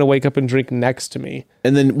 whatever I'm going to wake up and drink next to me.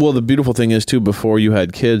 And then, well, the beautiful thing is too, before you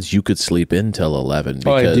had kids, you could sleep in till 11.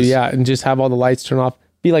 Because I do, yeah. And just have all the lights turn off.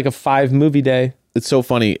 Be like a 5 movie day. It's so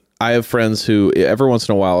funny. I have friends who every once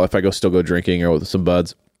in a while, if I still go drinking or with some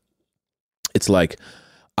buds, it's like,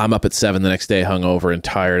 I'm up at 7 the next day, hungover and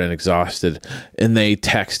tired and exhausted. And they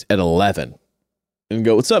text at 11. And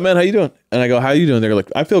go, what's up, man? How you doing? And I go, how you doing? They're like,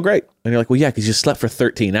 I feel great. And you're like, well, yeah, because you slept for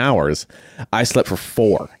 13 hours. I slept for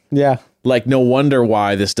 4. Yeah. Like, no wonder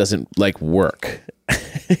why this doesn't like work.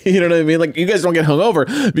 You know what I mean? Like, you guys don't get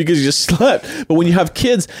hungover because you just slept. But when you have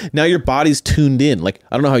kids, now your body's tuned in. Like,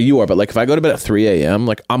 I don't know how you are, but like if I go to bed at 3 a.m.,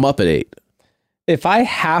 like I'm up at 8. If I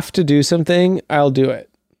have to do something, I'll do it.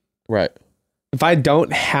 Right. If I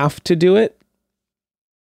don't have to do it,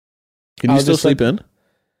 can you still sleep in?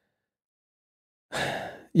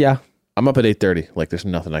 Yeah. I'm up at 8:30. Like there's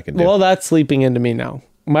nothing I can do. Well, that's sleeping into me now.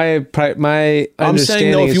 My I'm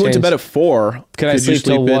saying though, if you went to bed at 4, could I sleep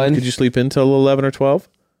till 1? Could you sleep until 11 or 12?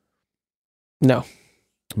 No.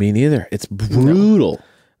 Me neither. It's brutal. No.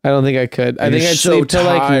 I don't think I could. I think I'd sleep till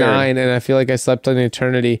like 9, and I feel like I slept an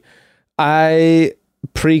eternity.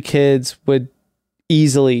 Pre-kids would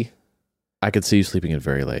easily I could see you sleeping in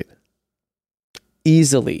very late.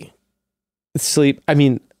 Easily. Sleep. I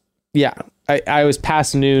mean, yeah. I was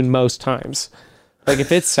past noon most times. Like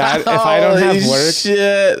if it's sad, if I don't have work,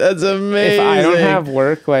 shit, that's amazing. if I don't have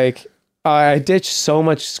work, like I ditch so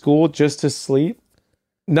much school just to sleep.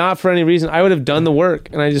 Not for any reason. I would have done the work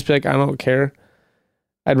and I'd just be like, I don't care.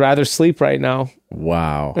 I'd rather sleep right now.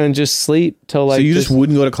 Wow. And just sleep till like. So you just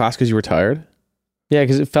wouldn't go to class because you were tired? Yeah,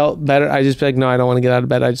 because it felt better. I just be like, no, I don't want to get out of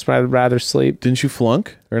bed. I just rather sleep. Didn't you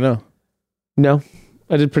flunk or no? No,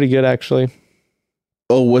 I did pretty good actually.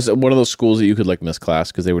 Oh, was it one of those schools that you could like miss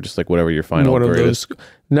class because they were just like whatever your final grade is?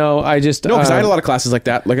 No, I just no, because I had a lot of classes like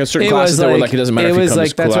that. Like a certain classes that were like it doesn't matter if you come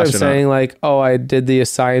to class or not. That's what I'm saying. Like, oh, I did the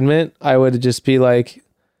assignment. I would just be like,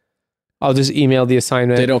 I'll just email the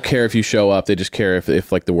assignment. They don't care if you show up. They just care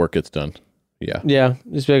if like the work gets done. Yeah. Yeah.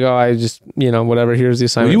 Just be like, oh, I just whatever. Here's the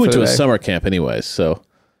assignment. Well, you went for to the a day. summer camp anyways, so.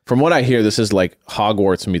 From what I hear, this is like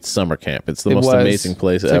Hogwarts meets summer camp. It's the most amazing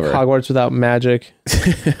place it's ever. Like Hogwarts without magic.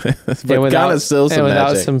 But and without still some without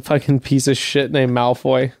magic. some fucking piece of shit named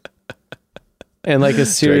Malfoy. And like a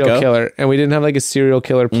serial Draco? killer. And we didn't have like a serial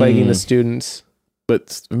killer plaguing the students.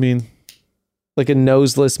 But I mean, Like a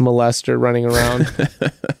noseless molester running around.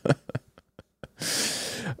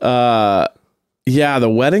 yeah, the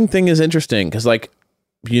wedding thing is interesting because like,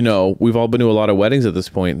 we've all been to a lot of weddings at this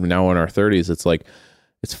point. Now in our 30s, it's like,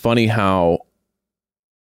 it's funny how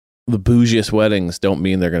the bougiest weddings don't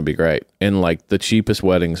mean they're going to be great. And like the cheapest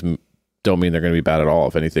weddings don't mean they're going to be bad at all.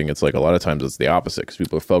 If anything, it's like a lot of times it's the opposite because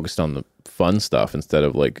people are focused on the fun stuff instead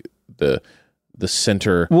of like the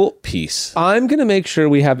center piece. I'm going to make sure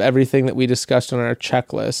we have everything that we discussed on our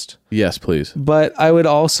checklist. Yes, please. But I would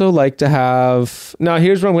also like to have... Now,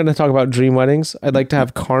 here's where I'm going to talk about dream weddings. I'd like to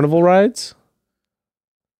have carnival rides.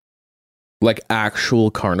 Like actual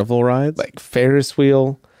carnival rides? Like Ferris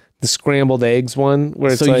wheel, the scrambled eggs one.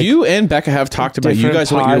 Where it's so like you and Becca have talked about you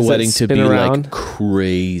guys want your wedding to be around. like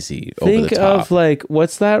crazy over Think the top. of like,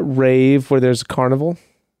 what's that rave where there's a carnival?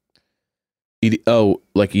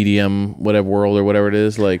 Like EDM, whatever world or whatever it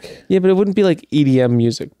is. Like, Yeah, but it wouldn't be like EDM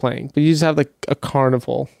music playing. But you just have like a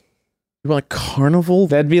carnival. you want like carnival?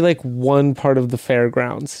 That'd be like one part of the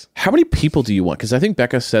fairgrounds. How many people do you want? Because I think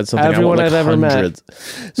Becca said something. Everyone I want like I've ever met. hundreds.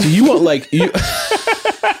 So you want like you.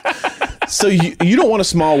 So you don't want a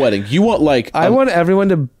small wedding. You want like I want everyone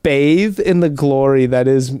to bathe in the glory that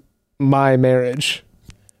is my marriage.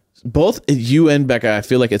 both you and Becca. I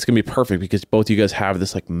feel like it's gonna be perfect because both you guys have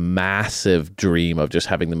this like massive dream of just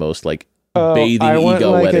having the most like bathing I want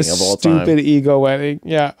ego like wedding a of all time. stupid ego wedding.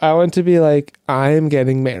 Yeah, I want to be like, I am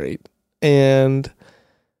getting married, and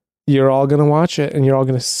you're all gonna watch it, and you're all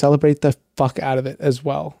gonna celebrate the fuck out of it as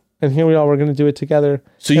well. And here we are, we're gonna do it together.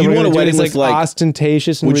 So And you we're want a gonna do it wedding as, with like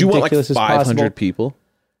ostentatious and would you want like ridiculous as possible. 500 people?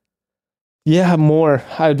 Yeah, more.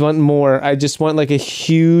 I'd want more. I just want like a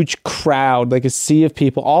huge crowd, like a sea of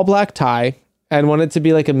people, all black tie. And want it to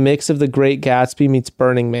be like a mix of The Great Gatsby meets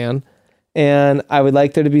Burning Man. And I would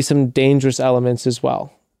like there to be some dangerous elements as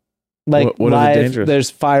well. Like What are the live, dangerous?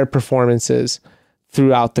 there's fire performances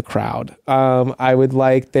throughout the crowd. I would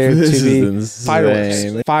like there This to is be insane.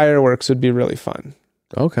 fireworks. Fireworks would be really fun.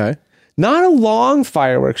 Okay, Not a long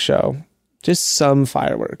fireworks show, just some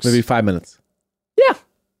fireworks. maybe 5 minutes. Yeah.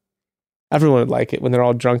 Everyone would like it when they're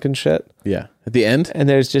all drunk and shit. Yeah, at the end. And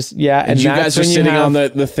there's just, yeah. And you that's guys are when you sitting have- on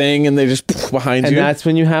the thing and they just behind And you. that's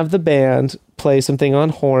when you have the band play something on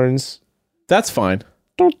horns. That's fine.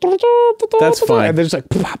 That's fine. And there's like,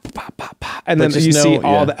 pa, pa, pa, pa, and then But just you see know-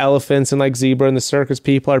 all yeah. the elephants and like zebra and the circus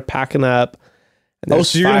people are packing up. And Oh, there's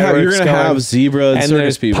so you're gonna fireworks going, have zebra and and circus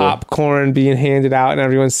there's people. popcorn being handed out, and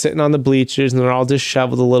everyone's sitting on the bleachers, and they're all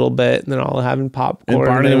disheveled a little bit, and they're all having popcorn.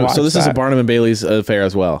 And and they Barnum, watch so this is a that. Barnum and Bailey's affair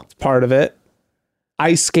as well. part of it.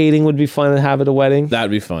 Ice skating would be fun to have at a wedding.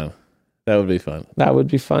 That'd be fun. That would be fun. That would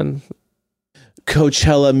be fun.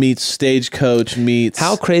 Coachella meets Stagecoach meets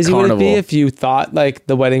How crazy Carnival. would it be if you thought like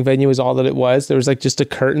the wedding venue was all that it was? There was like just a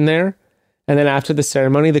curtain there, and then after the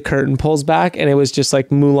ceremony, the curtain pulls back, and it was just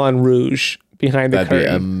like Moulin Rouge behind the That'd be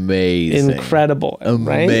curtain. amazing. Incredible, right?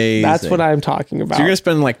 Amazing. That's what I'm talking about. So you're gonna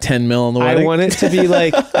spend like 10 mil on the wedding? I want it to be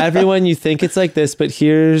like everyone. You think it's like this, but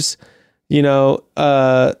here's, the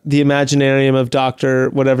Imaginarium of Dr.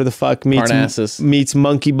 whatever the fuck Parnassus. meets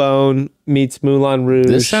Monkey Bone meets Moulin Rouge.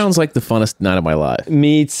 This sounds like the funnest night of my life.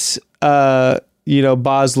 meets Baz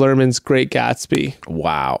Luhrmann's Great Gatsby.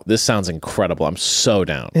 Wow, this sounds incredible. I'm so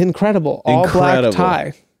down. Incredible. All Incredible.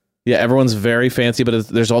 black tie. Yeah, everyone's very fancy, but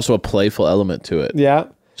there's also a playful element to it. Yeah.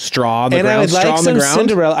 Straw on the And I ground. would Straw like on the some ground.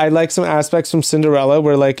 Cinderella. I like some aspects from Cinderella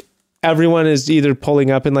where like everyone is either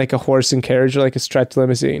pulling up in like a horse and carriage or like a stretch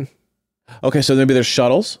limousine. Okay, so maybe there's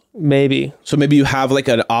shuttles. Maybe. So maybe you have like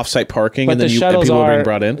an off-site parking, But and then the and shuttles people are being are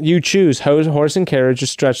brought in. you choose horse and carriage or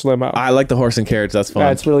stretch limo. I like the horse and carriage. That's fun.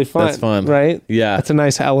 That's really fun. That's fun, right? Yeah, That's a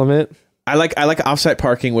nice element. I like off-site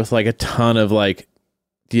parking with like a ton of like,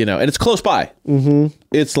 and it's close by. Mm-hmm.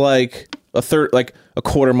 It's like a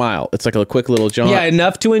quarter mile. It's like a quick little jaunt. Yeah,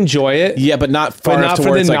 enough to enjoy it. Yeah, but not far enough to for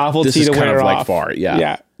where the it's like, novelty this is to kind wear of off. like far.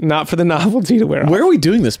 Yeah. Not for the novelty to wear off. Where are we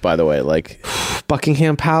doing this, by the way? Like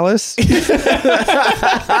Buckingham Palace. it's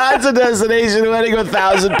a destination wedding with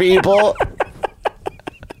 1,000 people.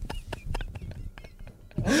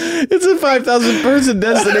 It's a 5,000 person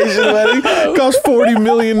destination wedding. Costs $40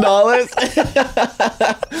 million. I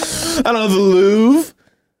don't know, the Louvre.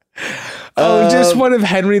 Just one of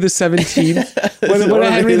Henry the 17th. One of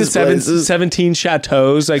Henry the 17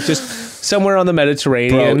 chateaus, like just somewhere on the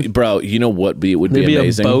Mediterranean. Bro, you know what it would be Maybe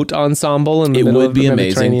amazing? a boat ensemble in the It middle would of be the amazing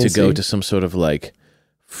Mediterranean to go Sea. to some sort of like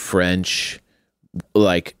French,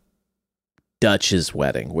 like Dutch's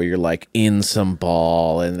wedding where you're like in some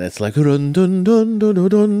ball and it's like dun, dun, dun, dun, dun,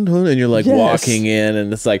 dun, dun, and you're like walking in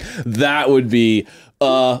and it's like that would be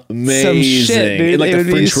amazing. Some shit, dude. Like the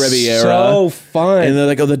French Riviera. So fun. And they're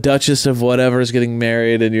like, the Duchess of whatever is getting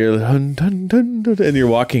married, and you're like, dun, dun, dun, and you're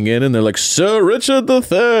walking in, and they're like, Sir Richard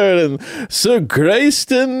III and Sir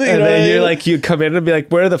Grayston. And then you're like, you come in and be like,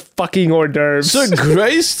 where are the fucking hors d'oeuvres? Sir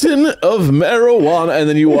Grayston of marijuana, and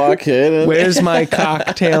then you walk in. And Where's my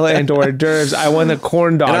cocktail and hors d'oeuvres? I want a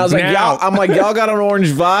corn dog. And I was like, now. y'all got an orange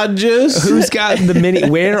vodkas? Who's got the mini?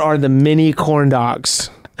 Where are the mini corn dogs?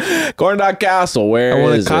 Corn Dog Castle, where I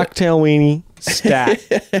want is a cocktail weenie stat.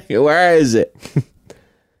 it? Where is it?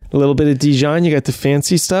 A little bit of Dijon. You got the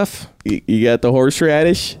fancy stuff. You got the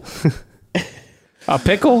horseradish? A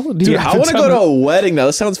pickle. Dude, I want to go to a wedding now.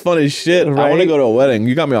 That sounds fun as shit. I want to Right? go to a wedding.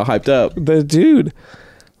 You got me all hyped up. the dude.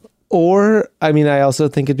 Or I mean, I also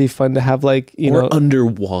think it'd be fun to have like Or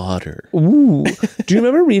underwater. Ooh. Do you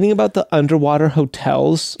remember reading about the underwater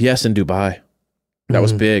hotels? Yes, in Dubai. That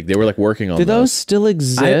was big. They were like working on Do those still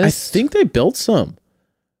exist? I think they built some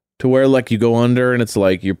to where like you go under and it's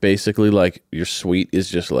like you're basically like your suite is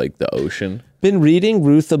just like the ocean. Been reading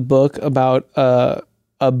Ruth a book about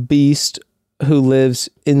a beast who lives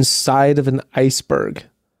inside of an iceberg,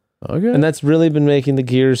 Okay. and that's really been making the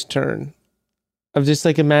gears turn. I'm just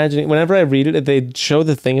like imagining whenever I read it, they show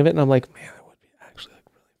the thing of it, and I'm like, man, that would be actually like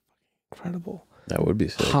really incredible. That would be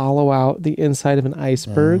sick. Hollow out the inside of an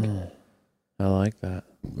iceberg. I like that.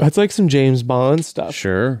 That's like some James Bond stuff.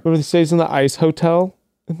 Sure. Remember he stays in the ice hotel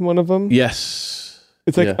in one of them? Yes.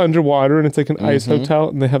 It's like Yeah. underwater and it's like an ice hotel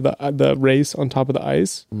and they have the race on top of the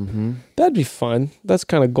ice. Mm-hmm. That'd be fun. That's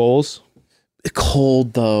kind of goals.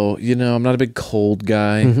 Cold though, I'm not a big cold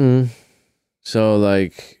guy. Mm-hmm. So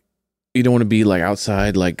like, you don't want to be like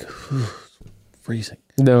outside like freezing.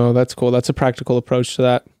 No, that's cool. That's a practical approach to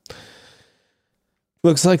that.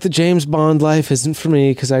 Looks like the James Bond life isn't for me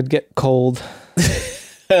because I'd get cold.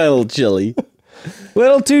 A little chilly.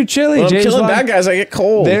 Little too chilly. When I'm James killing Bond. bad guys, I get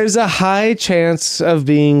cold. There's a high chance of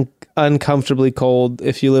being uncomfortably cold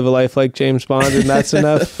if you live a life like James Bond, and that's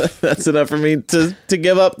enough. That's enough for me to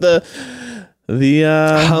give up the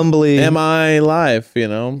Humbly, MI life,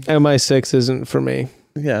 MI6 isn't for me.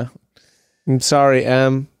 Yeah. I'm sorry,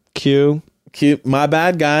 MQ. Cute. My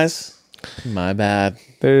bad, guys. My bad.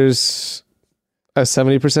 There's a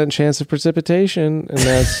 70% chance of precipitation, and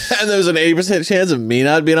that's And there's an 80% chance of me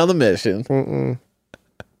not being on the mission.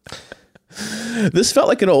 This felt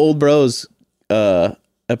like an old bros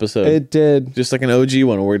episode. it did. Just like an OG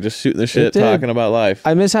one where we're just shooting the shit, did. talking about life.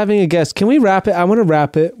 I miss having a guest. Can we wrap it? I want to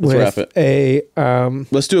wrap it with wrap it. a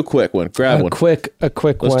Let's do a quick one. Grab one. quick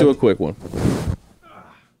Let's one. do a quick one.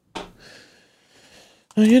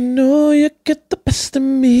 You get the best of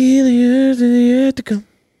me the year to come.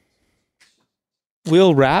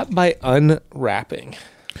 We'll wrap by unwrapping.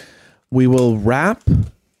 We will wrap,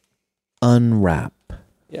 unwrap.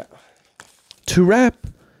 Yeah. To wrap,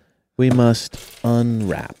 we must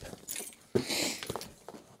unwrap.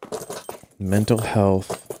 Mental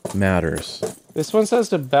health matters. This one says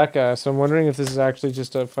to Becca, so I'm wondering if this is actually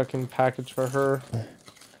just a fucking package for her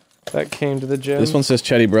that came to the gym. This one says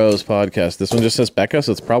Chatty Bros podcast. This one just says Becca,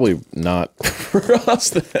 so it's probably not for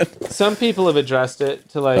us then. Some people have addressed it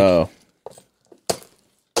to like. Oh.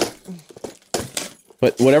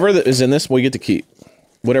 But whatever is in this, we get to keep.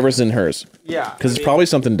 Whatever's in hers. Yeah. Because it's probably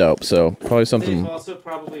something dope, so probably something. They've also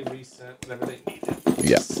probably resent whatever they needed.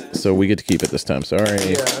 Yeah. So we get to keep it this time.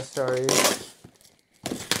 Sorry. Yeah, sorry.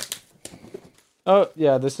 Oh,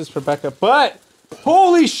 yeah, this is for Becca. But,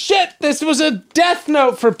 holy shit, this was a death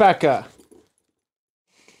note for Becca.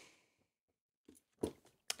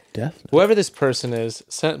 Death Note. Whoever this person is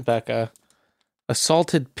sent Becca a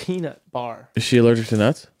salted peanut bar. Is she allergic to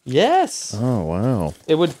nuts? Yes. Oh, wow.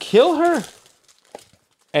 It would kill her.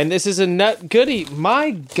 And this is a nut goodie.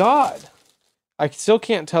 My God. I still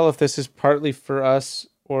can't tell if this is partly for us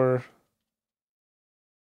or...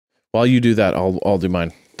 While you do that, I'll do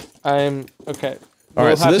mine. I'm... Okay. All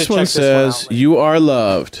right, so this one says, "You are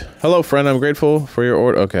loved. Hello, friend. I'm grateful for your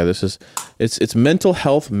order." Okay, this is it's mental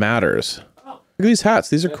health matters. Look at these hats.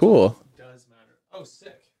 These are cool. Does matter. Oh,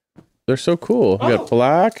 sick. They're so cool. We got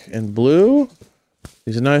black and blue.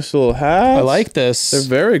 These are nice little hats. I like this. They're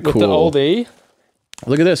very cool. With the oldie.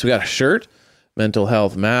 Look at this. We got a shirt. Mental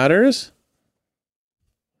health matters.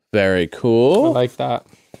 Very cool. I like that.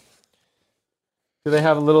 Do they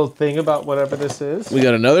have a little thing about whatever this is? We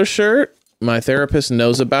got another shirt. My therapist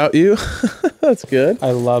knows about you. That's good. I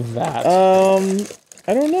love that.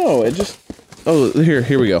 I don't know. It just... Oh,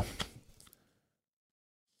 here we go.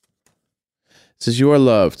 It says, "You are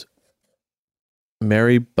loved.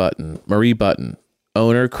 Marie Button,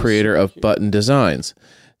 owner, creator of Button Designs."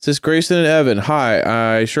 It says, "Grayson and Evan,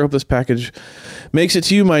 hi. I sure hope this package makes it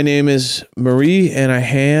to you. My name is Marie, and I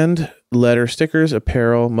hand letter stickers,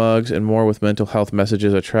 apparel, mugs, and more with mental health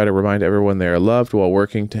messages. I try to remind everyone they are loved while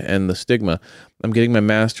working to end the stigma. I'm getting my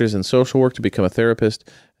master's in social work to become a therapist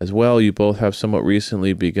as well. You both have somewhat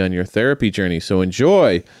recently begun your therapy journey, so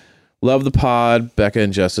enjoy. Love the pod, Becca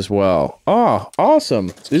and Jess as well." Oh,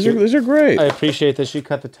 awesome. These are great. I appreciate that she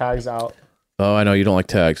cut the tags out. Oh, I know you don't like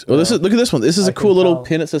tags. Oh, look at this one. This is a cool little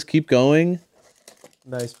pin that says "Keep Going."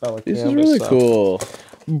 Nice Bella This is really cool.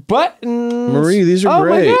 Buttons. Marie, these are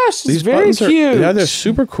great. Oh my gosh, these very buttons cute. Yeah, they're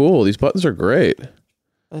super cool. These buttons are great.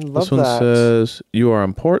 I love This one that. says, "You are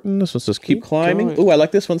important." This one says, "Keep climbing." going. Ooh, I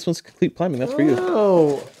like this one. This one's "Keep climbing." That's for you.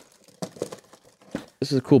 Oh,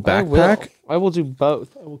 This is a cool I backpack. will. I will do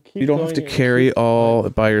both. I will keep You don't have to carry all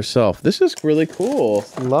by yourself. This is really cool.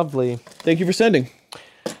 Lovely. Thank you for sending.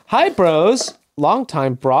 Hi, bros.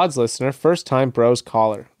 Long-time Broads listener, first-time bros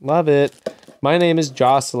caller. Love it. My name is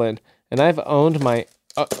Jocelyn, and I've owned my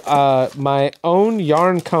own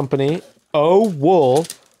yarn company, Wool,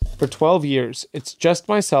 for 12 years. It's just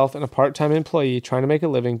myself and a part-time employee trying to make a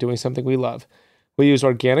living doing something we love. We use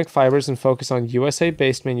organic fibers and focus on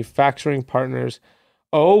USA-based manufacturing partners.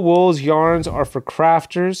 Wool's yarns are for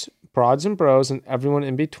crafters, broads and bros, and everyone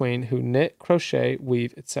in between who knit, crochet,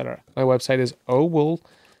 weave, etc. My website is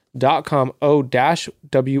owool.com, O-WOOL.com,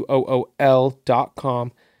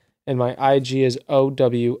 and my IG is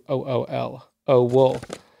OWOOL, Wool.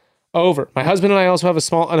 Over. My husband and I also have a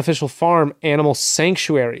small unofficial farm animal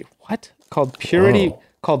sanctuary. What? Called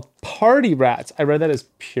called Party Rats. I read that as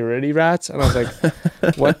Purity Rats, and I was like,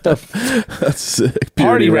 what the That's sick.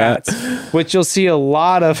 Party Rats, which you'll see a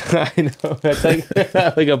lot of. I know, that's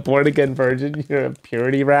like a born again virgin. You're a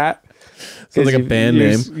purity rat. Sounds like a band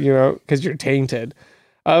name. You know, because you're tainted.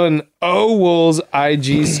 And Wool's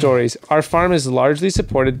IG stories. Our farm is largely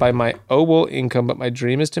supported by my Wool income, but my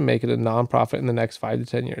dream is to make it a nonprofit in the next 5 to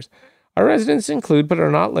 10 years. Our residents include, but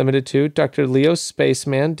are not limited to, Dr. Leo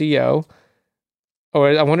Spaceman, D.O., or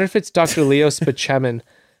I wonder if it's Dr. Leo Spaceman,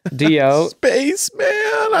 D.O. Spaceman.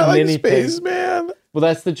 I like Spaceman. Well,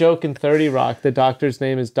 that's the joke in 30 Rock. The doctor's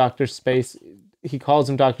name is Dr. Space. He calls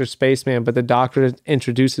him Dr. Spaceman, but the doctor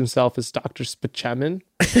introduced himself as Dr. Spaceman.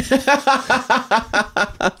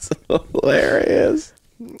 That's hilarious.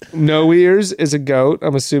 No Ears is a goat.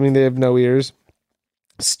 I'm assuming they have no ears.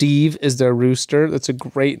 Steve is their rooster. That's a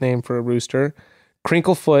great name for a rooster.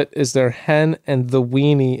 Crinklefoot is their hen, and the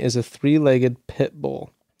Weenie is a 3-legged pit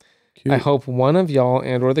bull. Cute. I hope one of y'all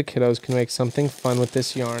and or the kiddos can make something fun with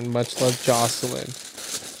this yarn. Much love, Jocelyn.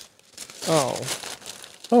 Oh,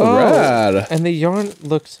 rad. And the yarn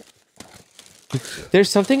looks...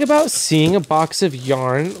 There's something about seeing a box of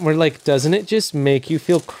yarn where, like, doesn't it just make you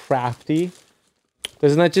feel crafty?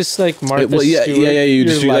 Doesn't that just, like, Martha Stewart? Yeah. You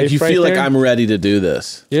just like feel like I'm ready to do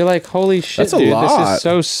this. You're like, holy shit, That's a dude, lot. this is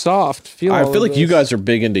so soft. I feel like you guys are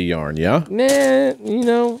big into yarn, yeah? Nah, you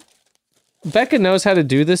know, Becca knows how to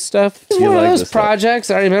do this stuff. It's You one of like those this stuff. projects.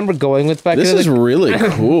 I remember going with Becca. This is really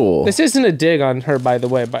cool. This isn't a dig on her, by the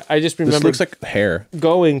way, but I just remember This looks like hair.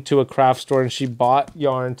 going to a craft store and she bought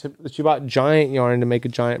giant yarn to make a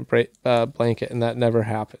giant blanket, and that never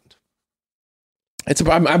happened.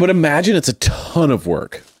 I would imagine it's a ton of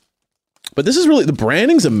work. But this is really, the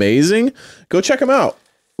branding's amazing. Go check them out.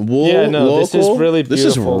 Wool, local. This is really beautiful. This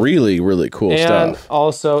is really, really cool and stuff.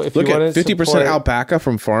 Also, if Look you at want to 50% alpaca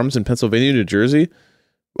from farms in Pennsylvania, New Jersey.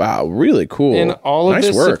 Wow, really cool. And all of nice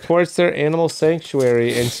this work. supports their animal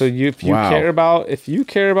sanctuary. And so if you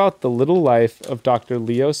care about the little life of Dr.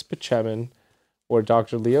 Leo Spaceman or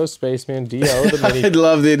Dr. Leo Spaceman DO, the I mini,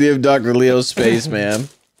 love the idea of Dr. Leo Spaceman.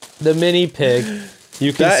 the mini pig.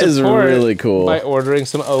 You can That is support really cool. by ordering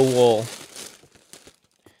some wool.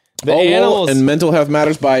 The Well, animals and Mental Health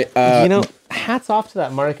Matters by hats off to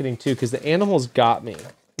that marketing too, because the animals got me.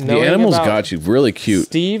 the animals got you. Really cute.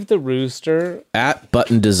 Steve the rooster. At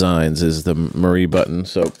Button Designs is the Marie Button.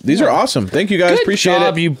 So these are awesome. Thank you guys. Good Appreciate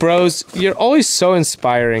job, it. you bros. You're always so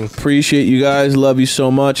inspiring. Appreciate you guys. Love you so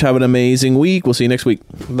much. Have an amazing week. We'll see you next week.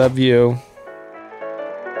 Love you.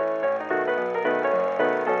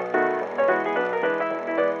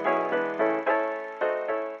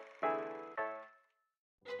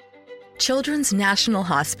 Children's National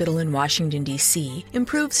Hospital in Washington, D.C.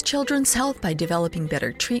 improves children's health by developing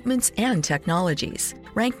better treatments and technologies.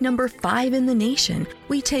 Ranked number 5 in the nation,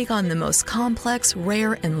 we take on the most complex,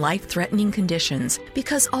 rare, and life-threatening conditions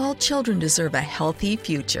because all children deserve a healthy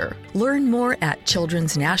future. Learn more at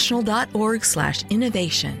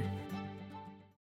childrensnational.org/innovation.